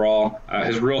model overall.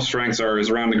 His real strengths are his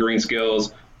around the green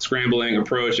skills, scrambling,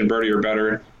 approach, and birdie or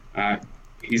better.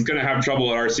 He's going to have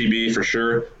trouble at RCB for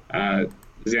sure.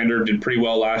 Xander did pretty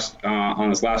well on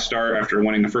his last start after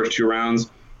winning the first 2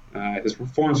 rounds. His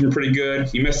form's been pretty good.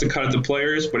 He missed the cut at the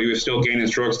Players, but he was still gaining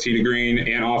strokes tee to green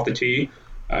and off the tee.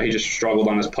 He just struggled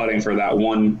on his putting for that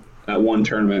one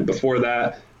tournament. Before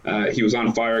that, he was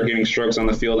on fire, getting strokes on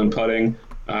the field and putting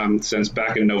since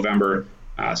back in November.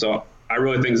 So I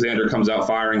really think Xander comes out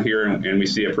firing here, and we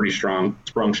see a pretty strong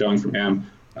showing from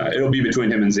him. It'll be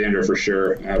between him and Xander for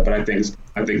sure, but I think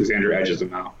Xander edges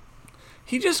him out.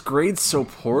 He just grades so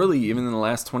poorly even in the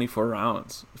last 24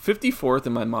 rounds. 54th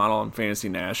in my model on Fantasy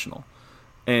National,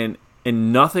 and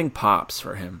nothing pops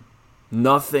for him.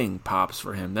 Nothing pops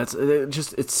for him.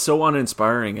 It's so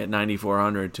uninspiring at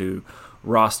 9,400 to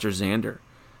roster Xander.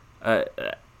 I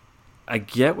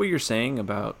get what you're saying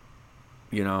about,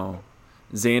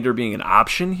 Xander being an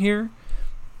option here.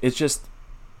 It's just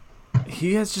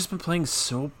he has just been playing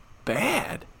so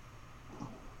bad.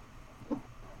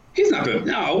 He's not been.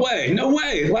 No way.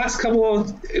 Last couple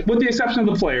with the exception of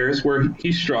the Players where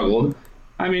he struggled.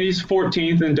 I mean, he's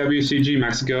 14th in WCG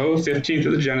Mexico, 15th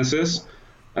at the Genesis.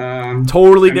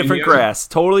 Totally different grass.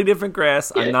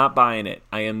 Yeah. I'm not buying it.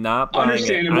 I am not buying it.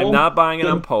 Understandable. I'm not buying it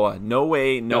on POA. No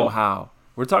way, no how.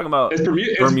 We're talking about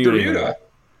Bermuda. Here.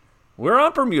 We're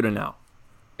on Bermuda now.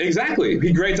 Exactly.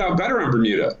 He grades out better on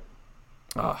Bermuda.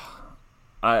 I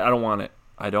don't want it.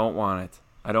 I don't want it.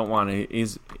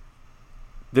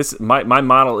 My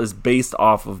model is based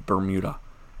off of Bermuda,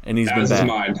 and he's been bad.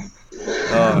 Mine.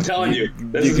 I'm telling you,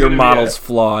 your model's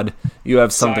flawed. You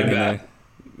have something in there.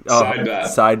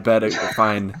 Side bet.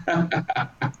 Fine.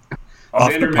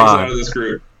 Off Xander the pod. Makes it out of this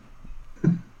group.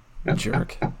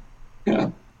 Jerk. Yeah.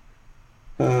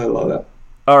 I love that.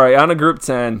 All right, on to Group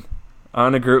 10.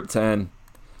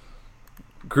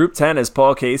 Group 10 is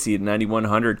Paul Casey at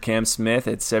 9,100, Cam Smith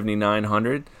at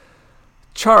 7,900,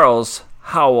 Charles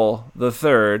Howell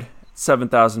III,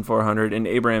 7,400, and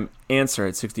Abraham Answer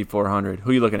at 6,400.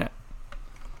 Who are you looking at?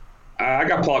 I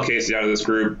got Paul Casey out of this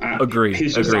group. Agree.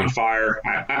 He's just on fire.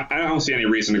 I don't see any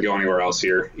reason to go anywhere else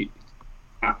here.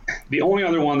 The only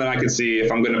other one that I can see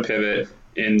if I'm going to pivot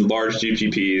in large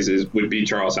GPPs would be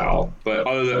Charles Howell. But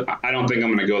I don't think I'm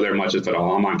going to go there much if at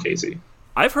all. I'm on Casey.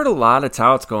 I've heard a lot of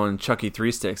touts going Chucky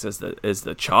 3 Sticks as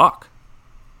the chalk.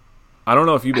 I don't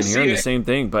know if you've been hearing the same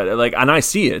thing, but and I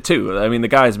see it too. I mean, the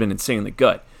guy's been insanely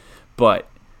good, but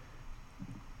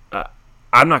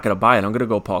I'm not going to buy it. I'm going to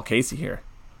go Paul Casey here.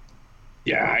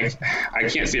 Yeah, I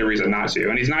can't see a reason not to.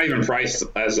 And he's not even priced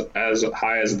as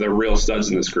high as the real studs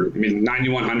in this group. I mean,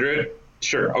 9,100,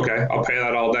 sure, okay, I'll pay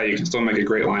that all day. You can still make a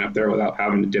great lineup there without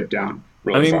having to dip down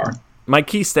really far. My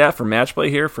key stat for match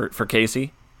play here for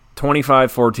Casey,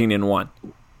 25, 14, and 1.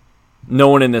 No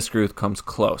one in this group comes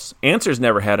close. Answer's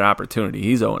never had an opportunity.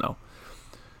 He's 0-0.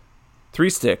 3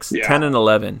 sticks, 10 and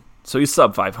 11. So he's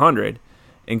sub 500.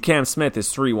 And Cam Smith is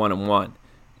 3-1-1.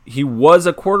 He was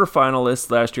a quarterfinalist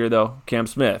last year, though, Cam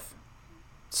Smith.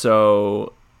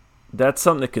 So that's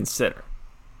something to consider.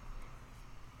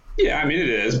 Yeah, I mean, it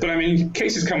is. But, I mean,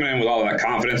 Casey's coming in with all that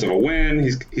confidence of a win.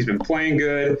 He's been playing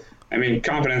good. I mean,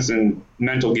 confidence in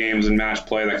mental games and match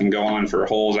play that can go on for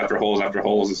holes after holes after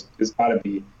holes is got to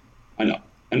be an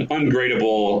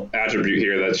ungradable attribute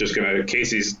here that's just going to –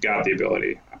 Casey's got the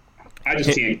ability. I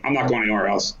just can't – I'm not going anywhere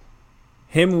else.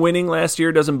 Him winning last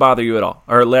year doesn't bother you at all,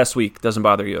 or last week doesn't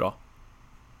bother you at all?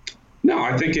 No,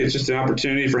 I think it's just an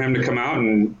opportunity for him to come out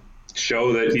and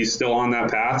show that he's still on that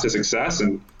path to success.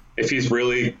 And if he's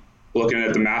really looking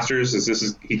at the Masters,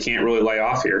 he can't really lay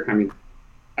off here. I mean,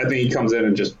 I think he comes in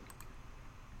and just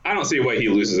 – I don't see a way he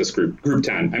loses this group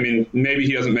 10. I mean, maybe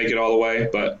he doesn't make it all the way,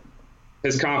 but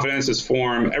his confidence, his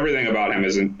form, everything about him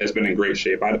has been in great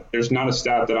shape. There's not a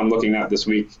stat that I'm looking at this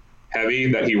week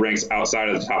heavy that he ranks outside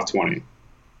of the top 20.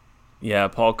 Yeah,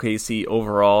 Paul Casey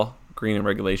overall, green and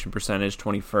regulation percentage,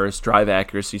 21st. Drive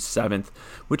accuracy, 7th,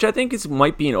 which I think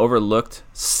might be an overlooked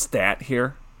stat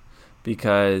here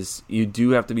because you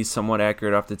do have to be somewhat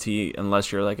accurate off the tee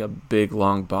unless you're like a big,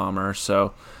 long bomber.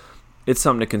 So it's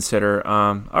something to consider.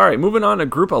 All right, moving on to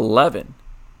Group 11.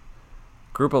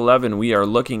 Group 11, we are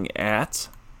looking at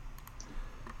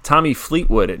Tommy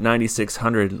Fleetwood at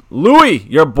 9,600. Louis,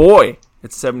 your boy,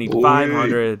 at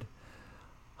 7,500.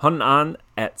 Hun An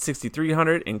at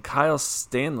 6,300 and Kyle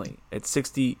Stanley at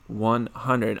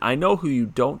 6,100. I know who you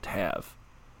don't have.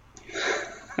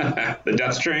 The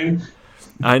Death Train?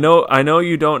 I know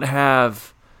you don't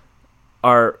have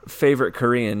our favorite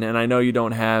Korean, and I know you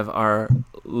don't have our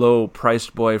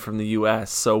low-priced boy from the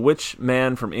U.S. So which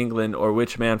man from England or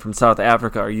which man from South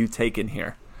Africa are you taking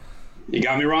here? You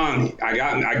got me wrong.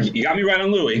 You got me right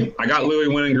on Louis. I got Louis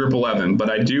winning Group 11,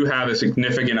 but I do have a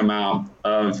significant amount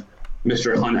of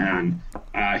Mr. Hun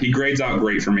An. He grades out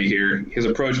great for me here. His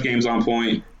approach game's on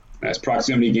point. His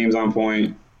proximity game's on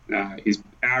point. He's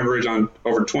average on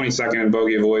over 22nd in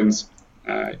bogey avoidance.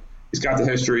 He's got the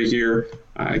history here.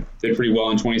 Did pretty well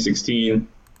in 2016,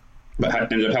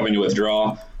 but ended up having to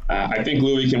withdraw. I think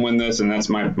Louis can win this, and that's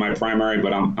my primary,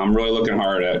 but I'm really looking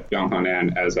hard at Byung Hun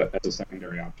An as a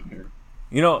secondary option here.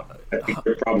 You know, I think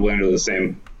they're probably under the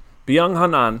same. Byung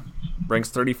Hun An ranks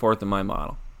 34th in my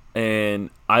model.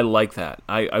 And I like that.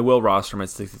 I will roster him at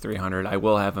 6,300. I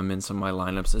will have him in some of my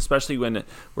lineups, especially when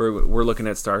we're looking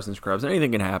at stars and scrubs.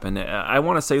 Anything can happen. I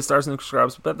want to say stars and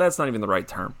scrubs, but that's not even the right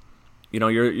term. You know,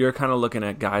 you're kind of looking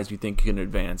at guys you think can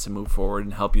advance and move forward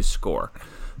and help you score.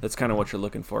 That's kind of what you're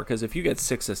looking for. Because if you get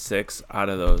 6 of 6 out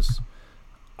of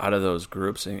those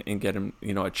groups and get him,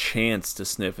 a chance to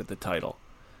sniff at the title,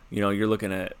 you're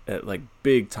looking at like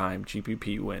big time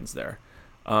GPP wins there.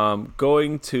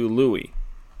 Going to Louis.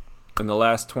 In the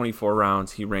last 24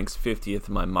 rounds, he ranks 50th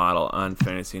in my model on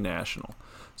Fantasy National.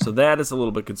 So that is a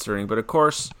little bit concerning. But, of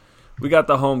course, we got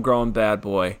the homegrown bad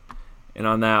boy. And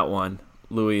on that one,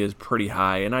 Louis is pretty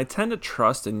high. And I tend to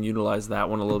trust and utilize that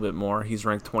one a little bit more. He's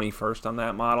ranked 21st on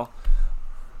that model.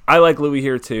 I like Louis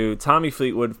here, too. Tommy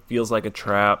Fleetwood feels like a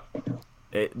trap.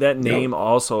 That name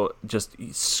also just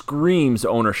screams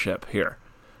ownership here.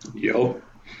 Yep.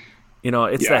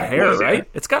 It's the hair, right?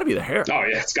 It's got to be the hair. Oh,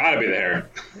 yeah, it's got to be the hair.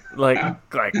 like,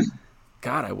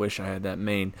 God, I wish I had that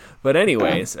mane. But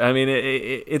anyways, I mean,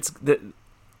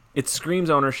 it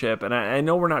screams ownership, and I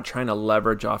know we're not trying to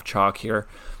leverage off chalk here,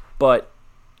 but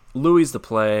Louis the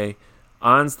play,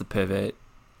 An's the pivot.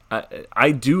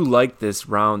 I do like this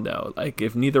round, though. Like,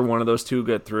 if neither one of those two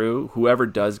get through, whoever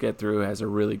does get through has a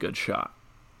really good shot.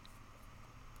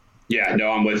 Yeah,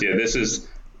 no, I'm with you.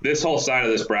 This whole side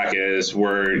of this bracket is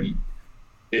where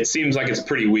it seems like it's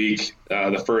pretty weak,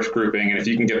 the first grouping, and if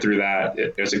you can get through that,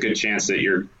 there's a good chance that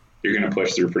you're going to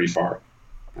push through pretty far.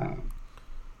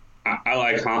 I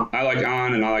like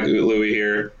An and I like Louis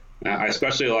here. I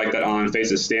especially like that An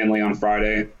faces Stanley on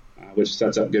Friday, which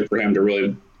sets up good for him to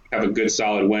really have a good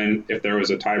solid win. If there was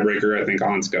a tiebreaker, I think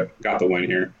An's got the win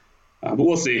here. But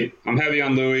we'll see. I'm heavy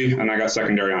on Louis, and I got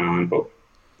secondary on An, but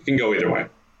you can go either way.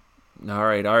 All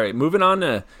right. Moving on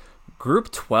to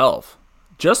Group 12.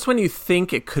 Just when you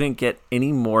think it couldn't get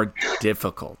any more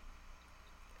difficult,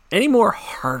 any more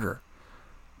harder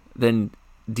than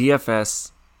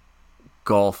DFS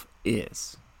golf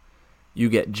is you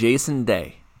get Jason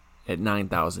Day at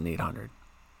 9,800,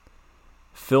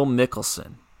 Phil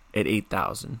Mickelson at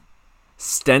 8,000,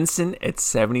 Stenson at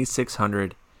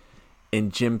 7,600,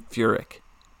 and Jim Furyk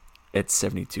at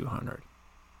 7,200.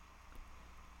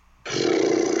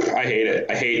 I hate it.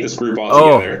 I hate this group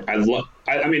altogether. I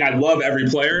love every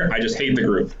player. I just hate the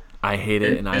group. I hate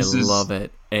it, and I love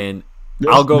it. And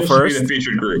I'll go first. Should be the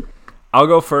featured group. I'll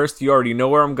go first. You already know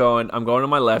where I'm going. I'm going to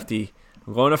my lefty.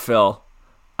 I'm going to Phil.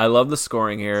 I love the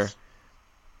scoring here.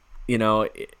 You know,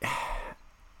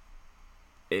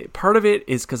 part of it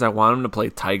is because I want him to play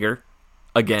Tiger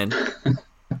again.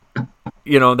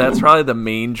 You know, that's probably the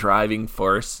main driving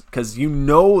force, because you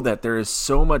know that there is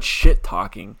so much shit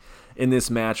talking in this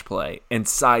match play and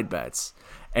side bets,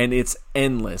 and it's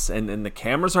endless, and the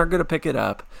cameras aren't going to pick it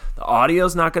up, the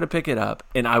audio's not going to pick it up,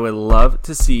 and I would love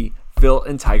to see Phil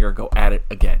and Tiger go at it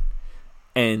again.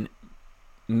 And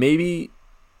maybe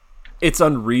it's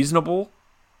unreasonable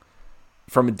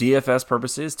from a DFS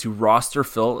purposes to roster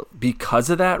Phil because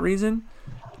of that reason,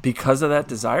 because of that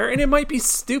desire, and it might be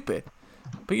stupid,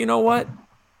 but you know what?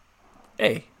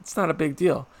 Hey, it's not a big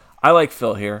deal. I like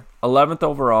Phil here. 11th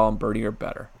overall in birdie or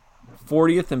better.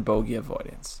 40th in bogey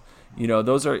avoidance. You know,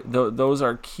 those are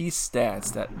key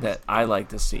stats that I like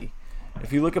to see.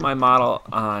 If you look at my model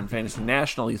on Fantasy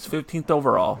National, he's 15th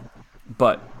overall,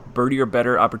 but birdie or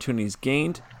better opportunities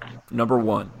gained, number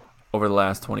 1 over the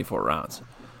last 24 rounds.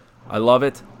 I love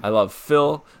it. I love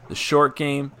Phil, the short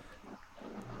game.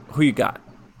 Who you got?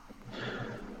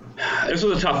 This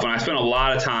was a tough one. I spent a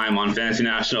lot of time on Fantasy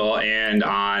National and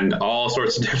on all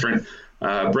sorts of different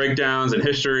breakdowns and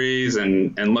histories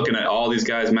and looking at all these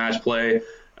guys' match play.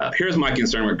 Here's my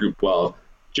concern with Group 12.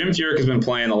 Jim Furyk has been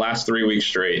playing the last 3 weeks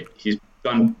straight. He's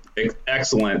done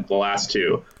excellent the last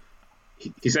 2.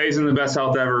 He says he's in the best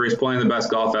health ever. He's playing the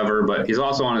best golf ever, but he's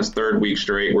also on his 3rd week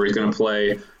straight where he's going to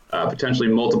play potentially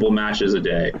multiple matches a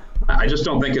day. I just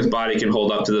don't think his body can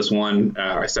hold up to this one.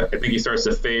 I think he starts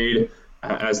to fade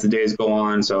as the days go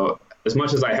on. So as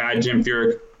much as I had Jim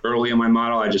Furyk early in my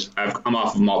model, I'm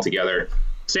off of him altogether.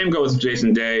 Same goes with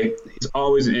Jason Day. He's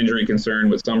always an injury concern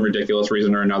with some ridiculous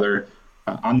reason or another.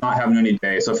 I'm not having any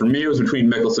day. So for me, it was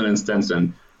between Mickelson and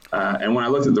Stenson. And when I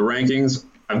looked at the rankings,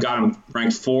 I've got him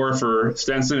ranked 4 for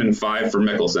Stenson and 5 for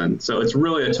Mickelson. So it's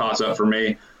really a toss-up for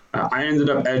me. I ended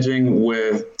up edging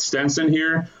with Stenson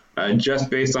here, just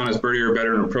based on his birdie or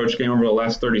better in approach game over the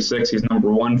last 36. He's number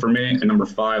 1 for me and number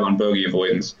 5 on bogey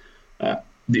avoidance.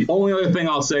 The only other thing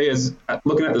I'll say is,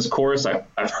 looking at this course,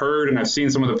 I've heard and I've seen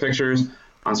some of the pictures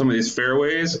on some of these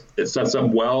fairways. It sets up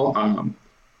well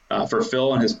for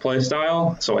Phil and his play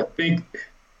style. So I think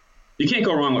you can't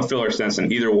go wrong with Phil or Stenson,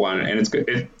 either one. And it's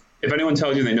good. If anyone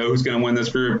tells you they know who's going to win this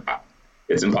group,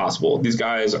 it's impossible. These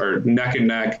guys are neck and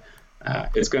neck.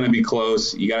 It's going to be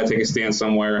close. You got to take a stand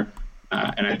somewhere.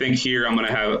 And I think here I'm going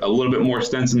to have a little bit more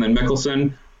Stenson than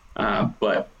Mickelson,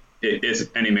 but it's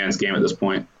any man's game at this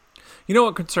point. You know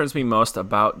what concerns me most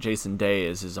about Jason Day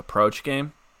is his approach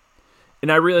game.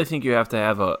 And I really think you have to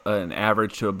have an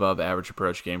average to above average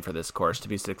approach game for this course to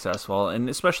be successful, and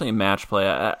especially in match play.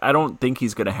 I don't think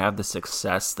he's going to have the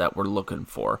success that we're looking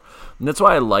for. And that's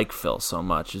why I like Phil so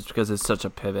much, is because it's such a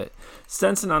pivot.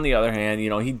 Stenson, on the other hand, you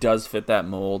know, he does fit that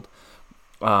mold.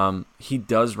 He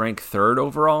does rank 3rd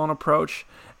overall in approach,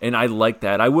 and I like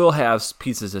that. I will have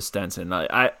pieces of Stenson.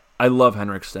 I love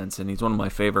Henrik Stenson. He's one of my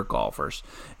favorite golfers.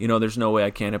 You know, there's no way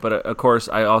I can't. But, of course,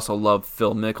 I also love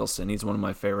Phil Mickelson. He's one of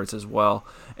my favorites as well.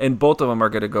 And both of them are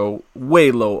going to go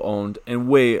way low-owned and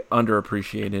way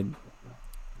underappreciated.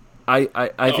 I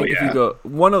think if you go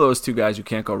one of those two guys, you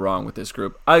can't go wrong with this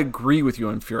group. I agree with you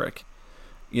on Furyk.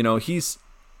 You know, he's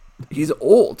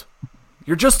old.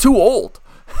 You're just too old.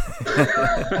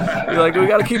 You're like, we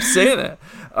got to keep saying that.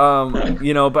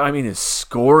 You know, but I mean, his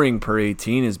scoring per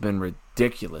 18 has been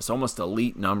ridiculous, almost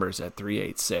elite numbers at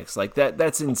 386. Like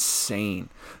that's insane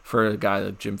for a guy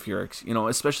like Jim Furyk, you know,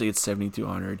 especially at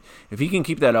 7,200. If he can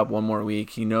keep that up one more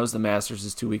week, he knows the Masters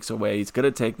is 2 weeks away. He's going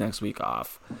to take next week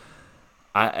off.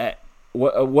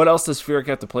 What else does Furyk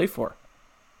have to play for?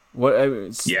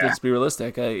 Let's be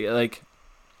realistic.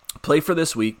 Play for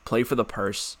this week, play for the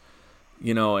purse,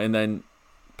 you know, and then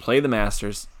play the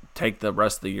Masters, take the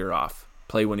rest of the year off,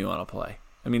 play when you want to play.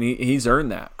 I mean, he's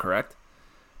earned that, correct?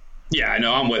 Yeah, I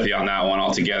know. I'm with you on that one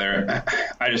altogether.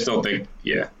 I just don't think,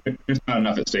 there's not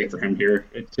enough at stake for him here.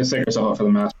 Just set yourself up for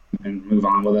the Masters and move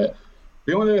on with it.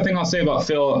 The only other thing I'll say about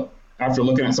Phil, after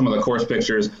looking at some of the course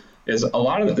pictures, is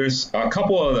there's a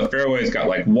couple of the fairways got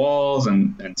like walls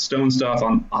and stone stuff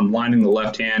on lining the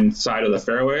left-hand side of the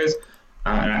fairways.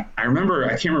 And I remember, I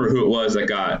can't remember who it was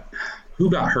who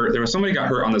got hurt. There was somebody got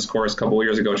hurt on this course a couple of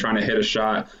years ago trying to hit a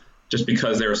shot just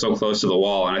because they were so close to the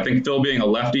wall. And I think Phil being a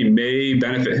lefty may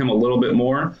benefit him a little bit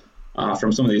more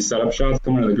from some of these setup shots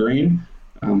coming to the green.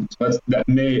 So that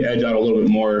may edge out a little bit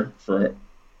more for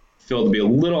Phil to be a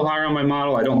little higher on my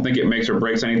model. I don't think it makes or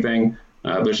breaks anything,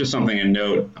 but it's just something to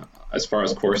note as far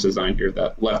as course design here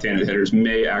that left-handed hitters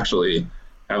may actually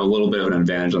have a little bit of an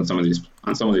advantage on some of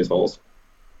these holes.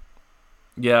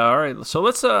 Yeah, all right. So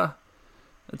let's I'm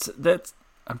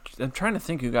trying to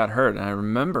think who got hurt, and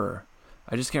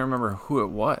I just can't remember who it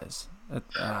was.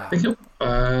 I think it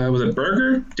was it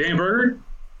Berger? Danny Berger?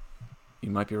 You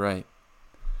might be right.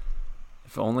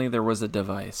 If only there was a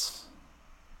device.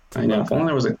 I know. If only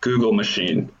there was a Google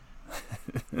machine.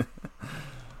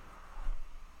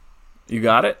 You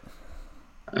got it?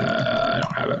 I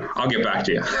don't have it. I'll get back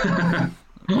to you.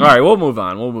 All right, we'll move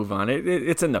on.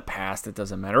 It's in the past. It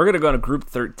doesn't matter. We're going to go to Group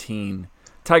 13.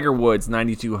 Tiger Woods,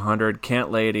 9,200.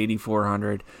 Cantlay at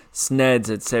 8,400.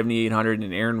 Sneds at 7,800.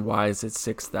 And Aaron Wise at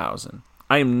 6,000.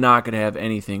 I am not going to have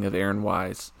anything of Aaron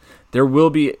Wise. There will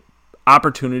be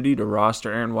opportunity to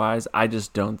roster Aaron Wise. I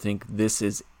just don't think this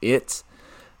is it.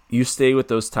 You stay with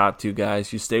those top two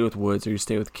guys. You stay with Woods or you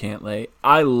stay with Cantlay.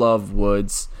 I love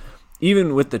Woods.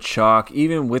 Even with the chalk,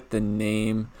 even with the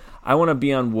name, I want to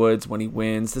be on Woods when he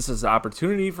wins. This is an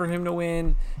opportunity for him to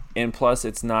win, and plus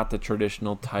it's not the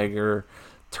traditional Tiger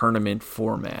tournament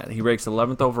format. He ranks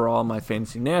 11th overall in my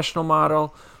Fantasy National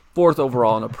model, 4th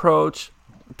overall in approach,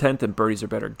 10th in birdies or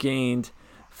better gained,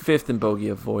 5th in bogey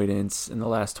avoidance in the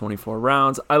last 24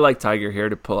 rounds. I like Tiger here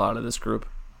to pull out of this group.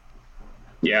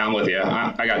 Yeah, I'm with you.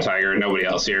 I got Tiger, nobody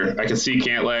else here. I can see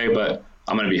Cantlay, but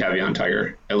I'm going to be heavy on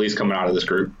Tiger, at least coming out of this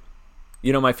group.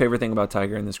 You know, my favorite thing about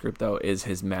Tiger in this group, though, is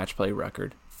his match play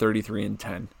record,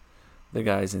 33-10. The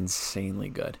guy's insanely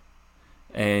good.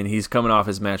 And he's coming off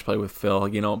his match play with Phil.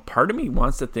 You know, part of me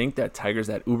wants to think that Tiger's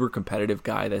that uber competitive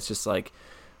guy that's just like,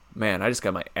 man, I just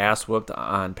got my ass whooped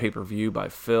on pay-per-view by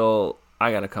Phil.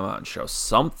 I got to come out and show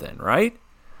something, right?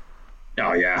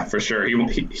 Oh, yeah, for sure.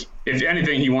 If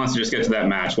anything, he wants to just get to that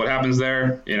match. What happens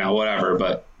there, whatever.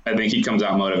 But I think he comes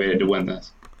out motivated to win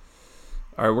this.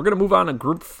 All right, we're going to move on to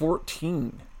Group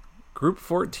 14. Group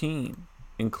 14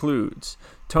 includes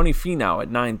Tony Finau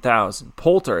at 9,000,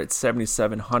 Poulter at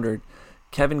 7,700,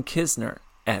 Kevin Kisner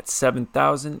at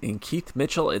 7,000, and Keith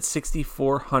Mitchell at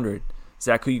 6,400.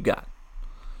 Zach, who you got?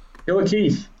 Go with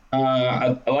Keith.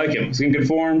 I like him. He's in good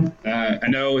form. I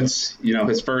know it's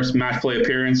his first match play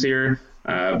appearance here,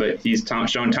 but he's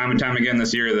shown time and time again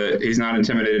this year that he's not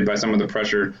intimidated by some of the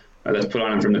pressure that's put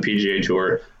on him from the PGA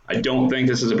Tour. I don't think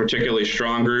this is a particularly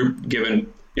strong group,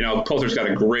 given, Poulter's got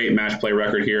a great match play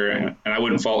record here, and I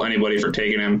wouldn't fault anybody for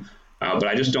taking him. But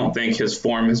I just don't think his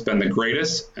form has been the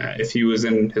greatest. If he was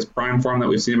in his prime form that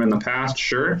we've seen him in the past,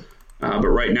 sure. But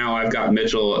right now I've got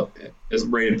Mitchell is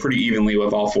rated pretty evenly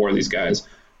with all four of these guys.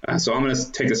 So I'm going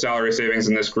to take the salary savings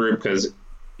in this group because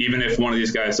even if one of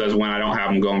these guys does win, I don't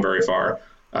have them going very far.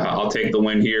 I'll take the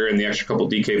win here and the extra couple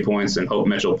DK points and hope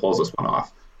Mitchell pulls this one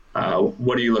off.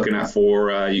 What are you looking at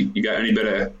for? You got any bit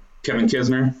of Kevin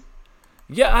Kisner?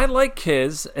 Yeah, I like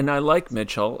Kiz, and I like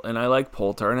Mitchell, and I like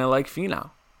Poulter, and I like Finau.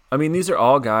 I mean, these are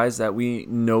all guys that we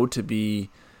know to be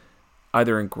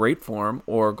either in great form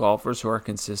or golfers who are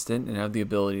consistent and have the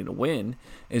ability to win.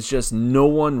 It's just no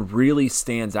one really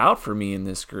stands out for me in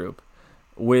this group,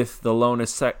 with the lone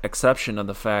exception of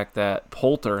the fact that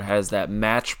Poulter has that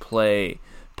match play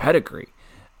pedigree.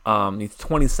 He's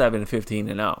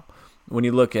 27-15-0. When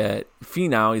you look at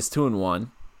Finau, he's 2-1,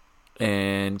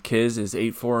 and Kiz is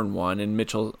 8-4-1, and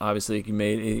Mitchell obviously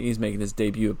he's making his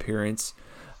debut appearance.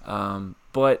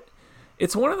 But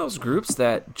it's one of those groups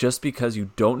that just because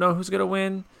you don't know who's going to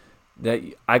win, that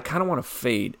I kind of want to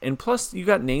fade. And plus, you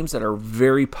got names that are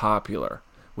very popular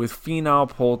with Finau,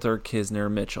 Poulter, Kisner,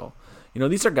 Mitchell.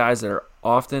 These are guys that are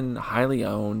often highly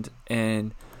owned,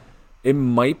 and it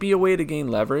might be a way to gain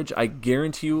leverage. I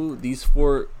guarantee you these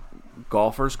four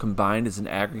golfers combined as an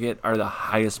aggregate are the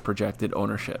highest projected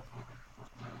ownership.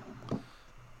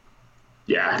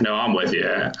 Yeah, no, I'm with you.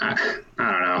 I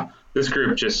don't know. This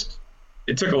group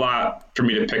it took a lot for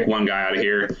me to pick one guy out of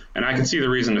here, and I can see the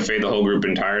reason to fade the whole group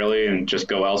entirely and just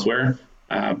go elsewhere.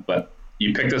 But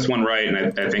you picked this one right,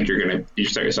 and I think you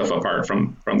set yourself apart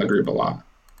from the group a lot.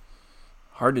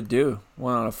 Hard to do.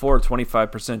 1 out of 4,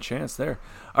 25% chance there.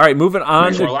 All right, moving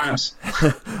on.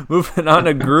 Moving on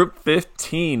to Group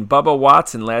 15. Bubba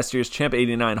Watson, last year's champ,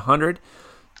 8,900.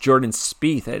 Jordan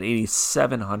Spieth at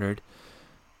 8,700.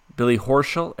 Billy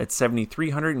Horschel at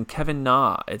 7,300, and Kevin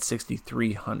Na at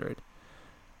 6,300.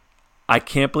 I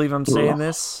can't believe I'm saying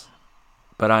this,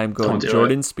 but I'm going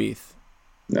Jordan Spieth.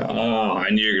 No, I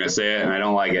knew you were going to say it, and I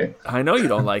don't like it. I know you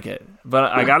don't like it,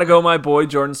 but I got to go my boy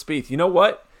Jordan Spieth. You know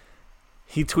what?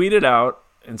 He tweeted out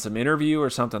in some interview or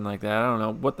something like that. I don't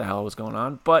know what the hell was going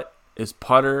on, but his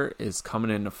putter is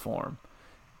coming into form.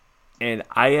 And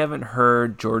I haven't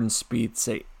heard Jordan Spieth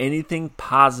say anything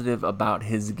positive about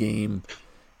his game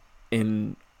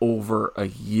in over a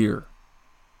year.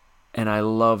 And I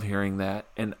love hearing that.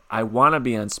 And I want to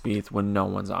be on Spieth when no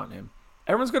one's on him.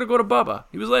 Everyone's going to go to Bubba.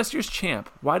 He was last year's champ.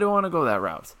 Why do I want to go that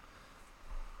route?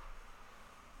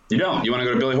 You don't. You want to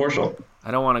go to Billy Horschel?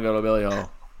 I don't want to go to Billy O.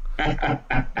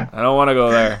 I don't want to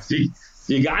go there.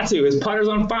 You got to. His putter's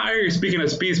on fire. You're speaking of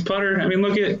Spieth's putter. I mean,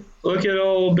 look at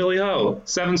old Billy Ho.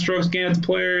 7 strokes gained at the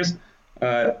Players,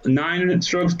 9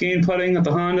 strokes gained putting at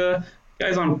the Honda.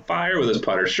 Guy's on fire with his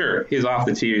putter. Sure, he's off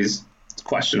the tees. It's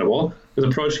questionable. His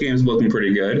approach game is looking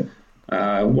pretty good.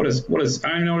 What is? I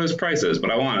don't even know what his price is, but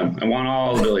I want him. I want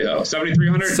all of Billy Ho.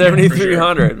 7,300.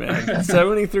 7,300, man.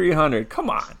 7,300. Come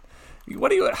on. What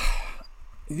do you?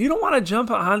 You don't want to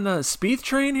jump on the Spieth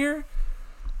train here?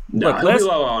 No, he'll be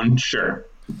low on. Sure.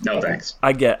 No thanks.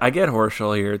 I get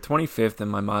Horschel here, 25th in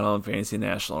my model in Fantasy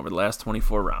National over the last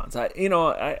 24 rounds. I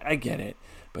get it.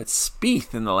 But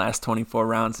Spieth in the last 24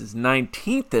 rounds is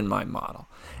 19th in my model.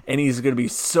 And he's going to be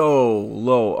so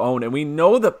low owned. And we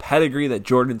know the pedigree that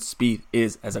Jordan Spieth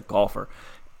is as a golfer.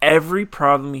 Every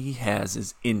problem he has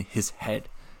is in his head.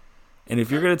 And if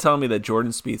you're going to tell me that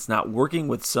Jordan Spieth's not working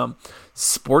with some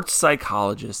sports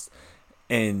psychologist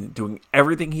and doing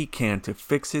everything he can to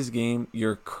fix his game,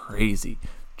 you're crazy.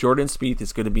 Jordan Spieth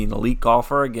is going to be an elite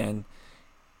golfer again.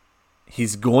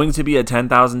 He's going to be a $10,000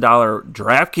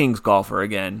 DraftKings golfer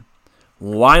again.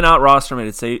 Why not roster him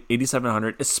at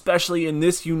 8,700, especially in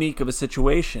this unique of a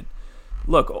situation?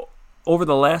 Look, over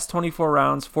the last 24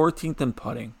 rounds, 14th in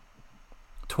putting,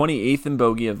 28th in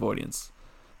bogey avoidance,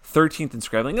 13th in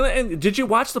scrambling. And did you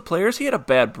watch the Players? He had a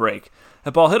bad break.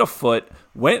 That ball hit a foot,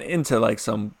 went into like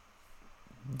some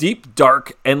deep,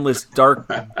 dark, endless, dark,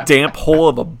 damp hole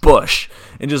of a bush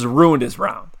and just ruined his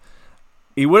round.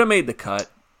 He would have made the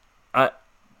cut.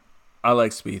 I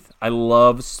like Spieth. I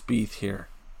love Spieth here.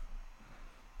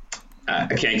 I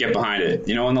can't get behind it.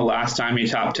 You know when the last time he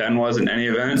top 10 was in any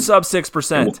event? Sub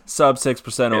 6%. Sub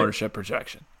 6% ownership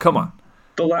projection. Come on.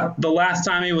 The last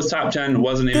time he was top 10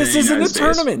 wasn't even This isn't a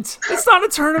tournament. It's not a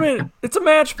tournament. It's a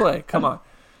match play. Come on.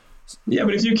 Yeah,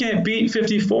 but if you can't beat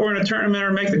 54 in a tournament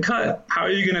or make the cut, how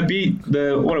are you going to beat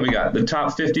the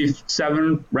top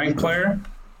 57 ranked player?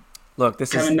 Look,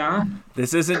 this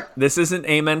isn't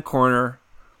Amen Corner.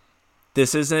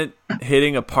 This isn't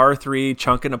hitting a par 3,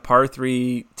 chunking a par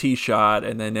 3 tee shot,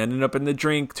 and then ending up in the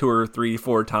drink 2 or 3,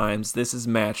 4 times. This is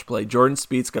match play. Jordan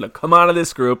Spieth's going to come out of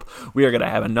this group. We are going to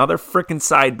have another freaking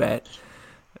side bet.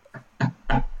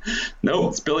 No,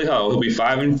 it's Billy Ho. He'll be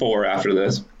 5-4 after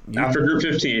this. After Group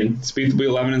 15, Spieth will be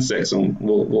 11-6, and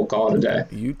we'll call it a day.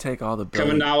 You take all the Billy.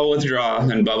 Kevin Na will withdraw,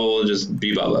 and Bubba will just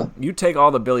be Bubba. You take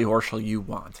all the Billy Horschel you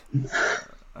want.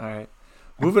 All right.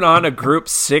 Moving on to Group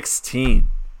 16.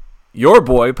 Your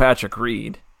boy, Patrick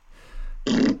Reed,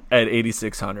 at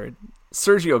 8,600.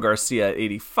 Sergio Garcia at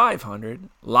 8,500.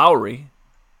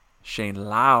 Shane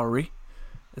Lowry,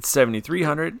 at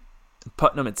 7,300. And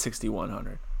Putnam at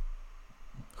 6,100.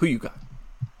 Who you got?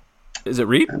 Is it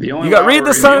Reed? You got Reed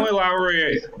this time? The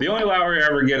only Lowry I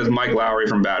ever get is Mike Lowry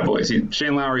from Bad Boys.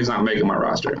 Shane Lowry's not making my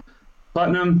roster.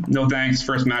 Putnam, no thanks.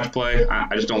 First match play.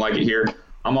 I just don't like it here.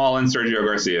 I'm all in Sergio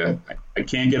Garcia. I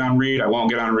can't get on Reed. I won't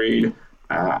get on Reed.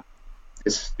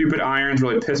 His stupid irons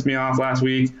really pissed me off last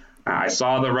week. I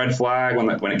saw the red flag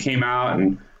when it came out,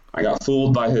 and I got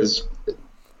fooled by his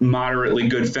moderately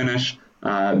good finish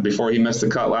before he missed the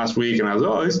cut last week. And I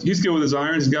was, he's good with his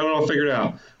irons. He's got it all figured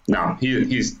out. No,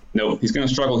 he's going to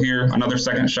struggle here. Another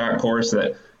second shot course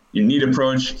that you need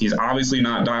approach. He's obviously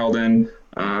not dialed in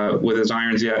with his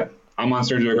irons yet. I'm on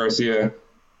Sergio Garcia.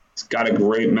 He's got a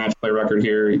great match play record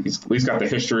here. He's at least got the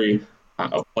history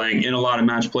of playing in a lot of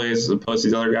match plays as opposed to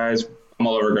these other guys. I'm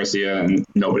all over Garcia and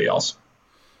nobody else.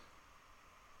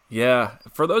 Yeah,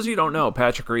 for those of you who don't know,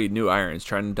 Patrick Reed, new irons,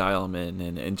 trying to dial him in,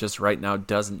 and just right now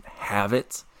doesn't have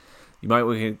it. You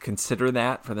might consider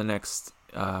that for the next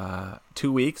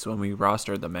 2 weeks when we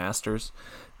roster the Masters.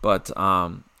 But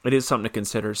it is something to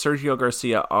consider. Sergio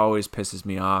Garcia always pisses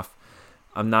me off.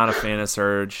 I'm not a fan of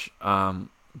Serge,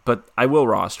 but I will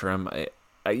roster him.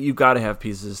 You got to have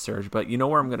pieces of Serge, but you know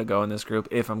where I'm going to go in this group,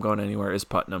 if I'm going anywhere, is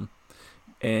Putnam.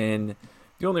 And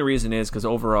the only reason is because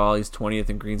overall he's 20th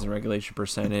in greens and regulation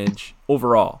percentage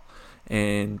overall,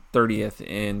 and 30th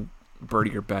in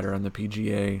birdie or better on the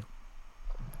PGA.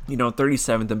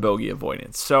 37th in bogey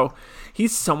avoidance. So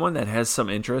he's someone that has some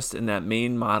interest in that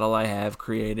main model I have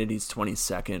created. He's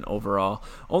 22nd overall.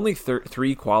 Only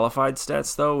 3 qualified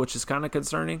stats, though, which is kind of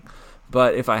concerning.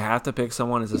 But if I have to pick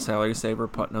someone as a salary saver,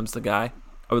 Putnam's the guy.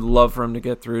 I would love for him to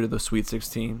get through to the Sweet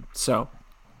 16. So,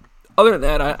 other than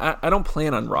that, I don't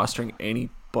plan on rostering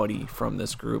anybody from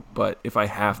this group. But if I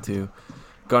have to,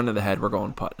 gun to the head, we're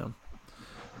going Putnam.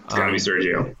 It's got to be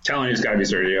Sergio. Telling you it's got to be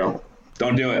Sergio.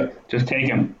 Don't do it. Just take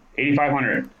him.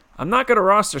 8,500. I'm not going to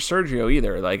roster Sergio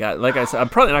either. Like I said, I'm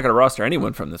probably not going to roster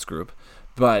anyone from this group.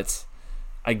 But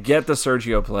I get the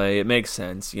Sergio play. It makes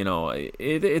sense. You know,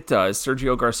 it does.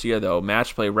 Sergio Garcia, though,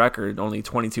 match play record, only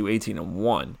 22, 18, and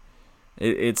 1.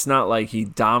 It's not like he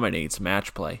dominates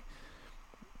match play.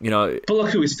 You know, but look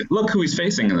who he's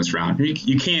facing in this round.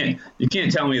 You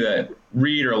can't tell me that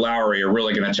Reed or Lowry are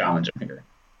really going to challenge him here.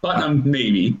 Putnam,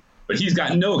 maybe, but he's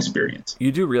got no experience.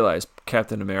 You do realize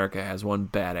Captain America has one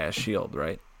badass shield,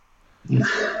 right?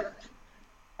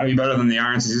 I'd be better than the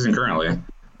Irons he's using currently.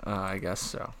 I guess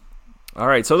so. All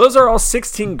right, so those are all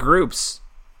 16 groups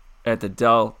at the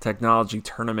Dell Technology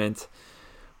Tournament.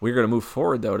 We're going to move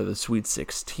forward, though, to the Sweet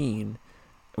 16.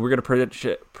 We're going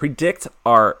to predict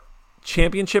our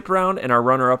championship round and our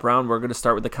runner-up round. We're going to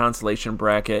start with the consolation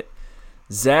bracket.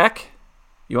 Zach,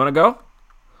 you want to go?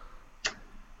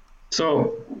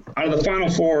 So, out of the final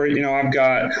four, I've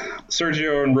got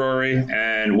Sergio and Rory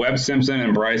and Webb Simpson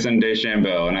and Bryson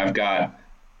DeChambeau. And I've got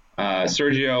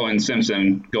Sergio and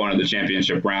Simpson going to the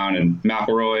championship round and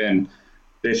McIlroy and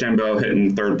DeChambeau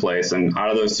hitting third place. And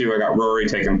out of those two, I got Rory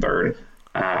taking third.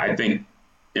 I think,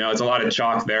 it's a lot of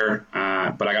chalk there,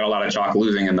 but I got a lot of chalk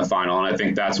losing in the final. And I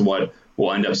think that's what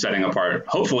will end up setting apart,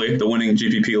 hopefully, the winning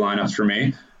GPP lineups for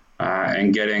me.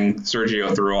 And getting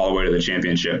Sergio through all the way to the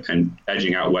championship and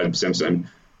edging out Webb Simpson.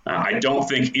 I don't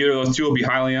think either of those two will be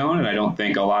highly owned, and I don't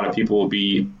think a lot of people will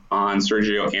be on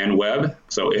Sergio and Webb.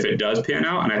 So if it does pan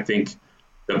out, and I think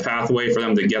the pathway for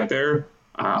them to get there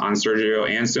on Sergio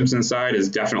and Simpson's side is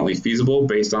definitely feasible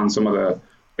based on some of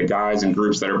the guys and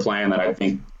groups that are playing that I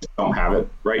think don't have it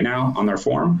right now on their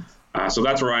form. So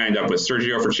that's where I end up with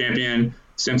Sergio for champion,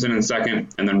 Simpson in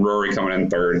second, and then Rory coming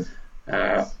in third.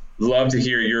 Love to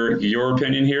hear your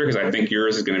opinion here because I think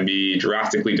yours is going to be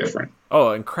drastically different.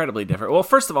 Oh, incredibly different. Well,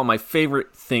 first of all, my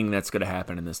favorite thing that's going to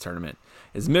happen in this tournament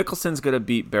is Mickelson's going to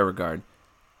beat Beauregard.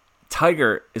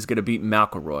 Tiger is going to beat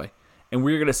McIlroy. And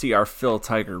we're going to see our Phil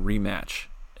Tiger rematch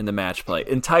in the match play.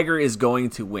 And Tiger is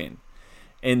going to win.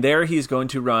 And there he's going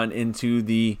to run into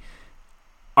the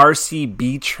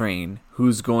RCB train,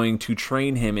 who's going to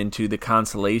train him into the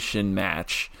consolation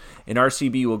match. And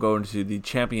RCB will go into the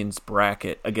champions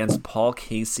bracket against Paul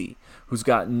Casey, who's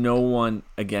got no one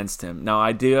against him. Now,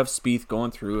 I do have Spieth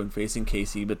going through and facing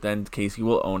Casey, but then Casey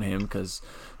will own him because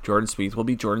Jordan Spieth will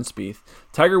be Jordan Spieth.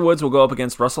 Tiger Woods will go up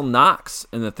against Russell Knox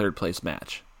in the third place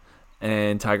match,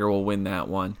 and Tiger will win that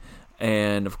one.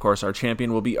 And, of course, our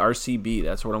champion will be RCB.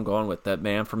 That's what I'm going with, that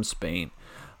man from Spain.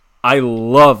 I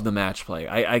love the match play.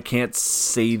 I can't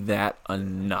say that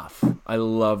enough. I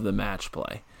love the match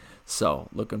play. So,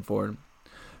 looking forward.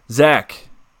 Zach,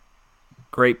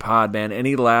 great pod, man.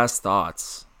 Any last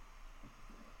thoughts?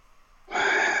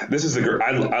 This is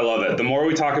I love it. The more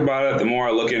we talk about it, the more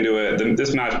I look into it.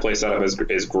 This match play setup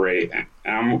is great.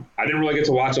 And I didn't really get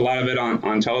to watch a lot of it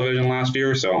on television last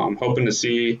year, so I'm hoping to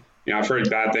see. I've heard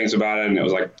bad things about it, and it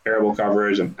was like terrible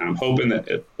coverage, and I'm hoping that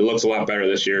it looks a lot better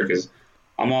this year because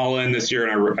I'm all in this year,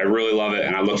 and I really love it,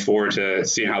 and I look forward to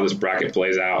seeing how this bracket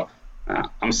plays out.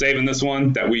 I'm saving this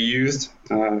one that we used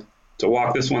to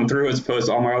walk this one through as opposed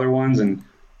to all my other ones. And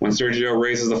when Sergio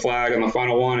raises the flag on the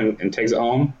final one and takes it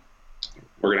home,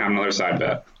 we're going to have another side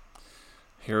bet.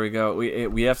 Here we go.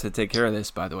 We have to take care of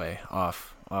this, by the way,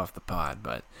 off the pod.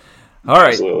 But all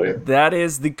right, absolutely. That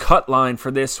is the cut line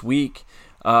for this week.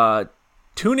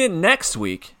 Tune in next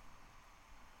week.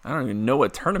 I don't even know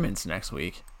what tournament's next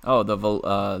week. Oh, the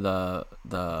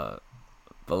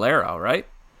Valero, right?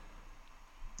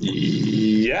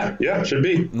 Yeah, should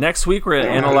be. Next week we're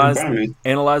going to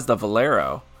analyze the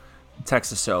Valero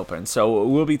Texas Open. So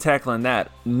we'll be tackling that.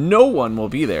 No one will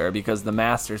be there because the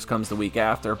Masters comes the week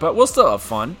after, but we'll still have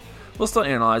fun. We'll still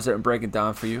analyze it and break it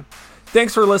down for you.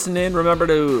 Thanks for listening in. Remember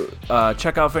to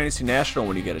check out Fantasy National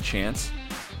when you get a chance.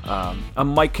 I'm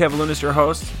Mike Kavaliunas, your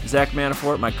host. Zac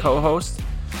Manafort, my co-host.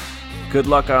 Good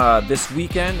luck this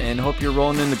weekend, and hope you're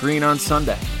rolling in the green on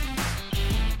Sunday.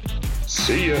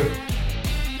 See ya.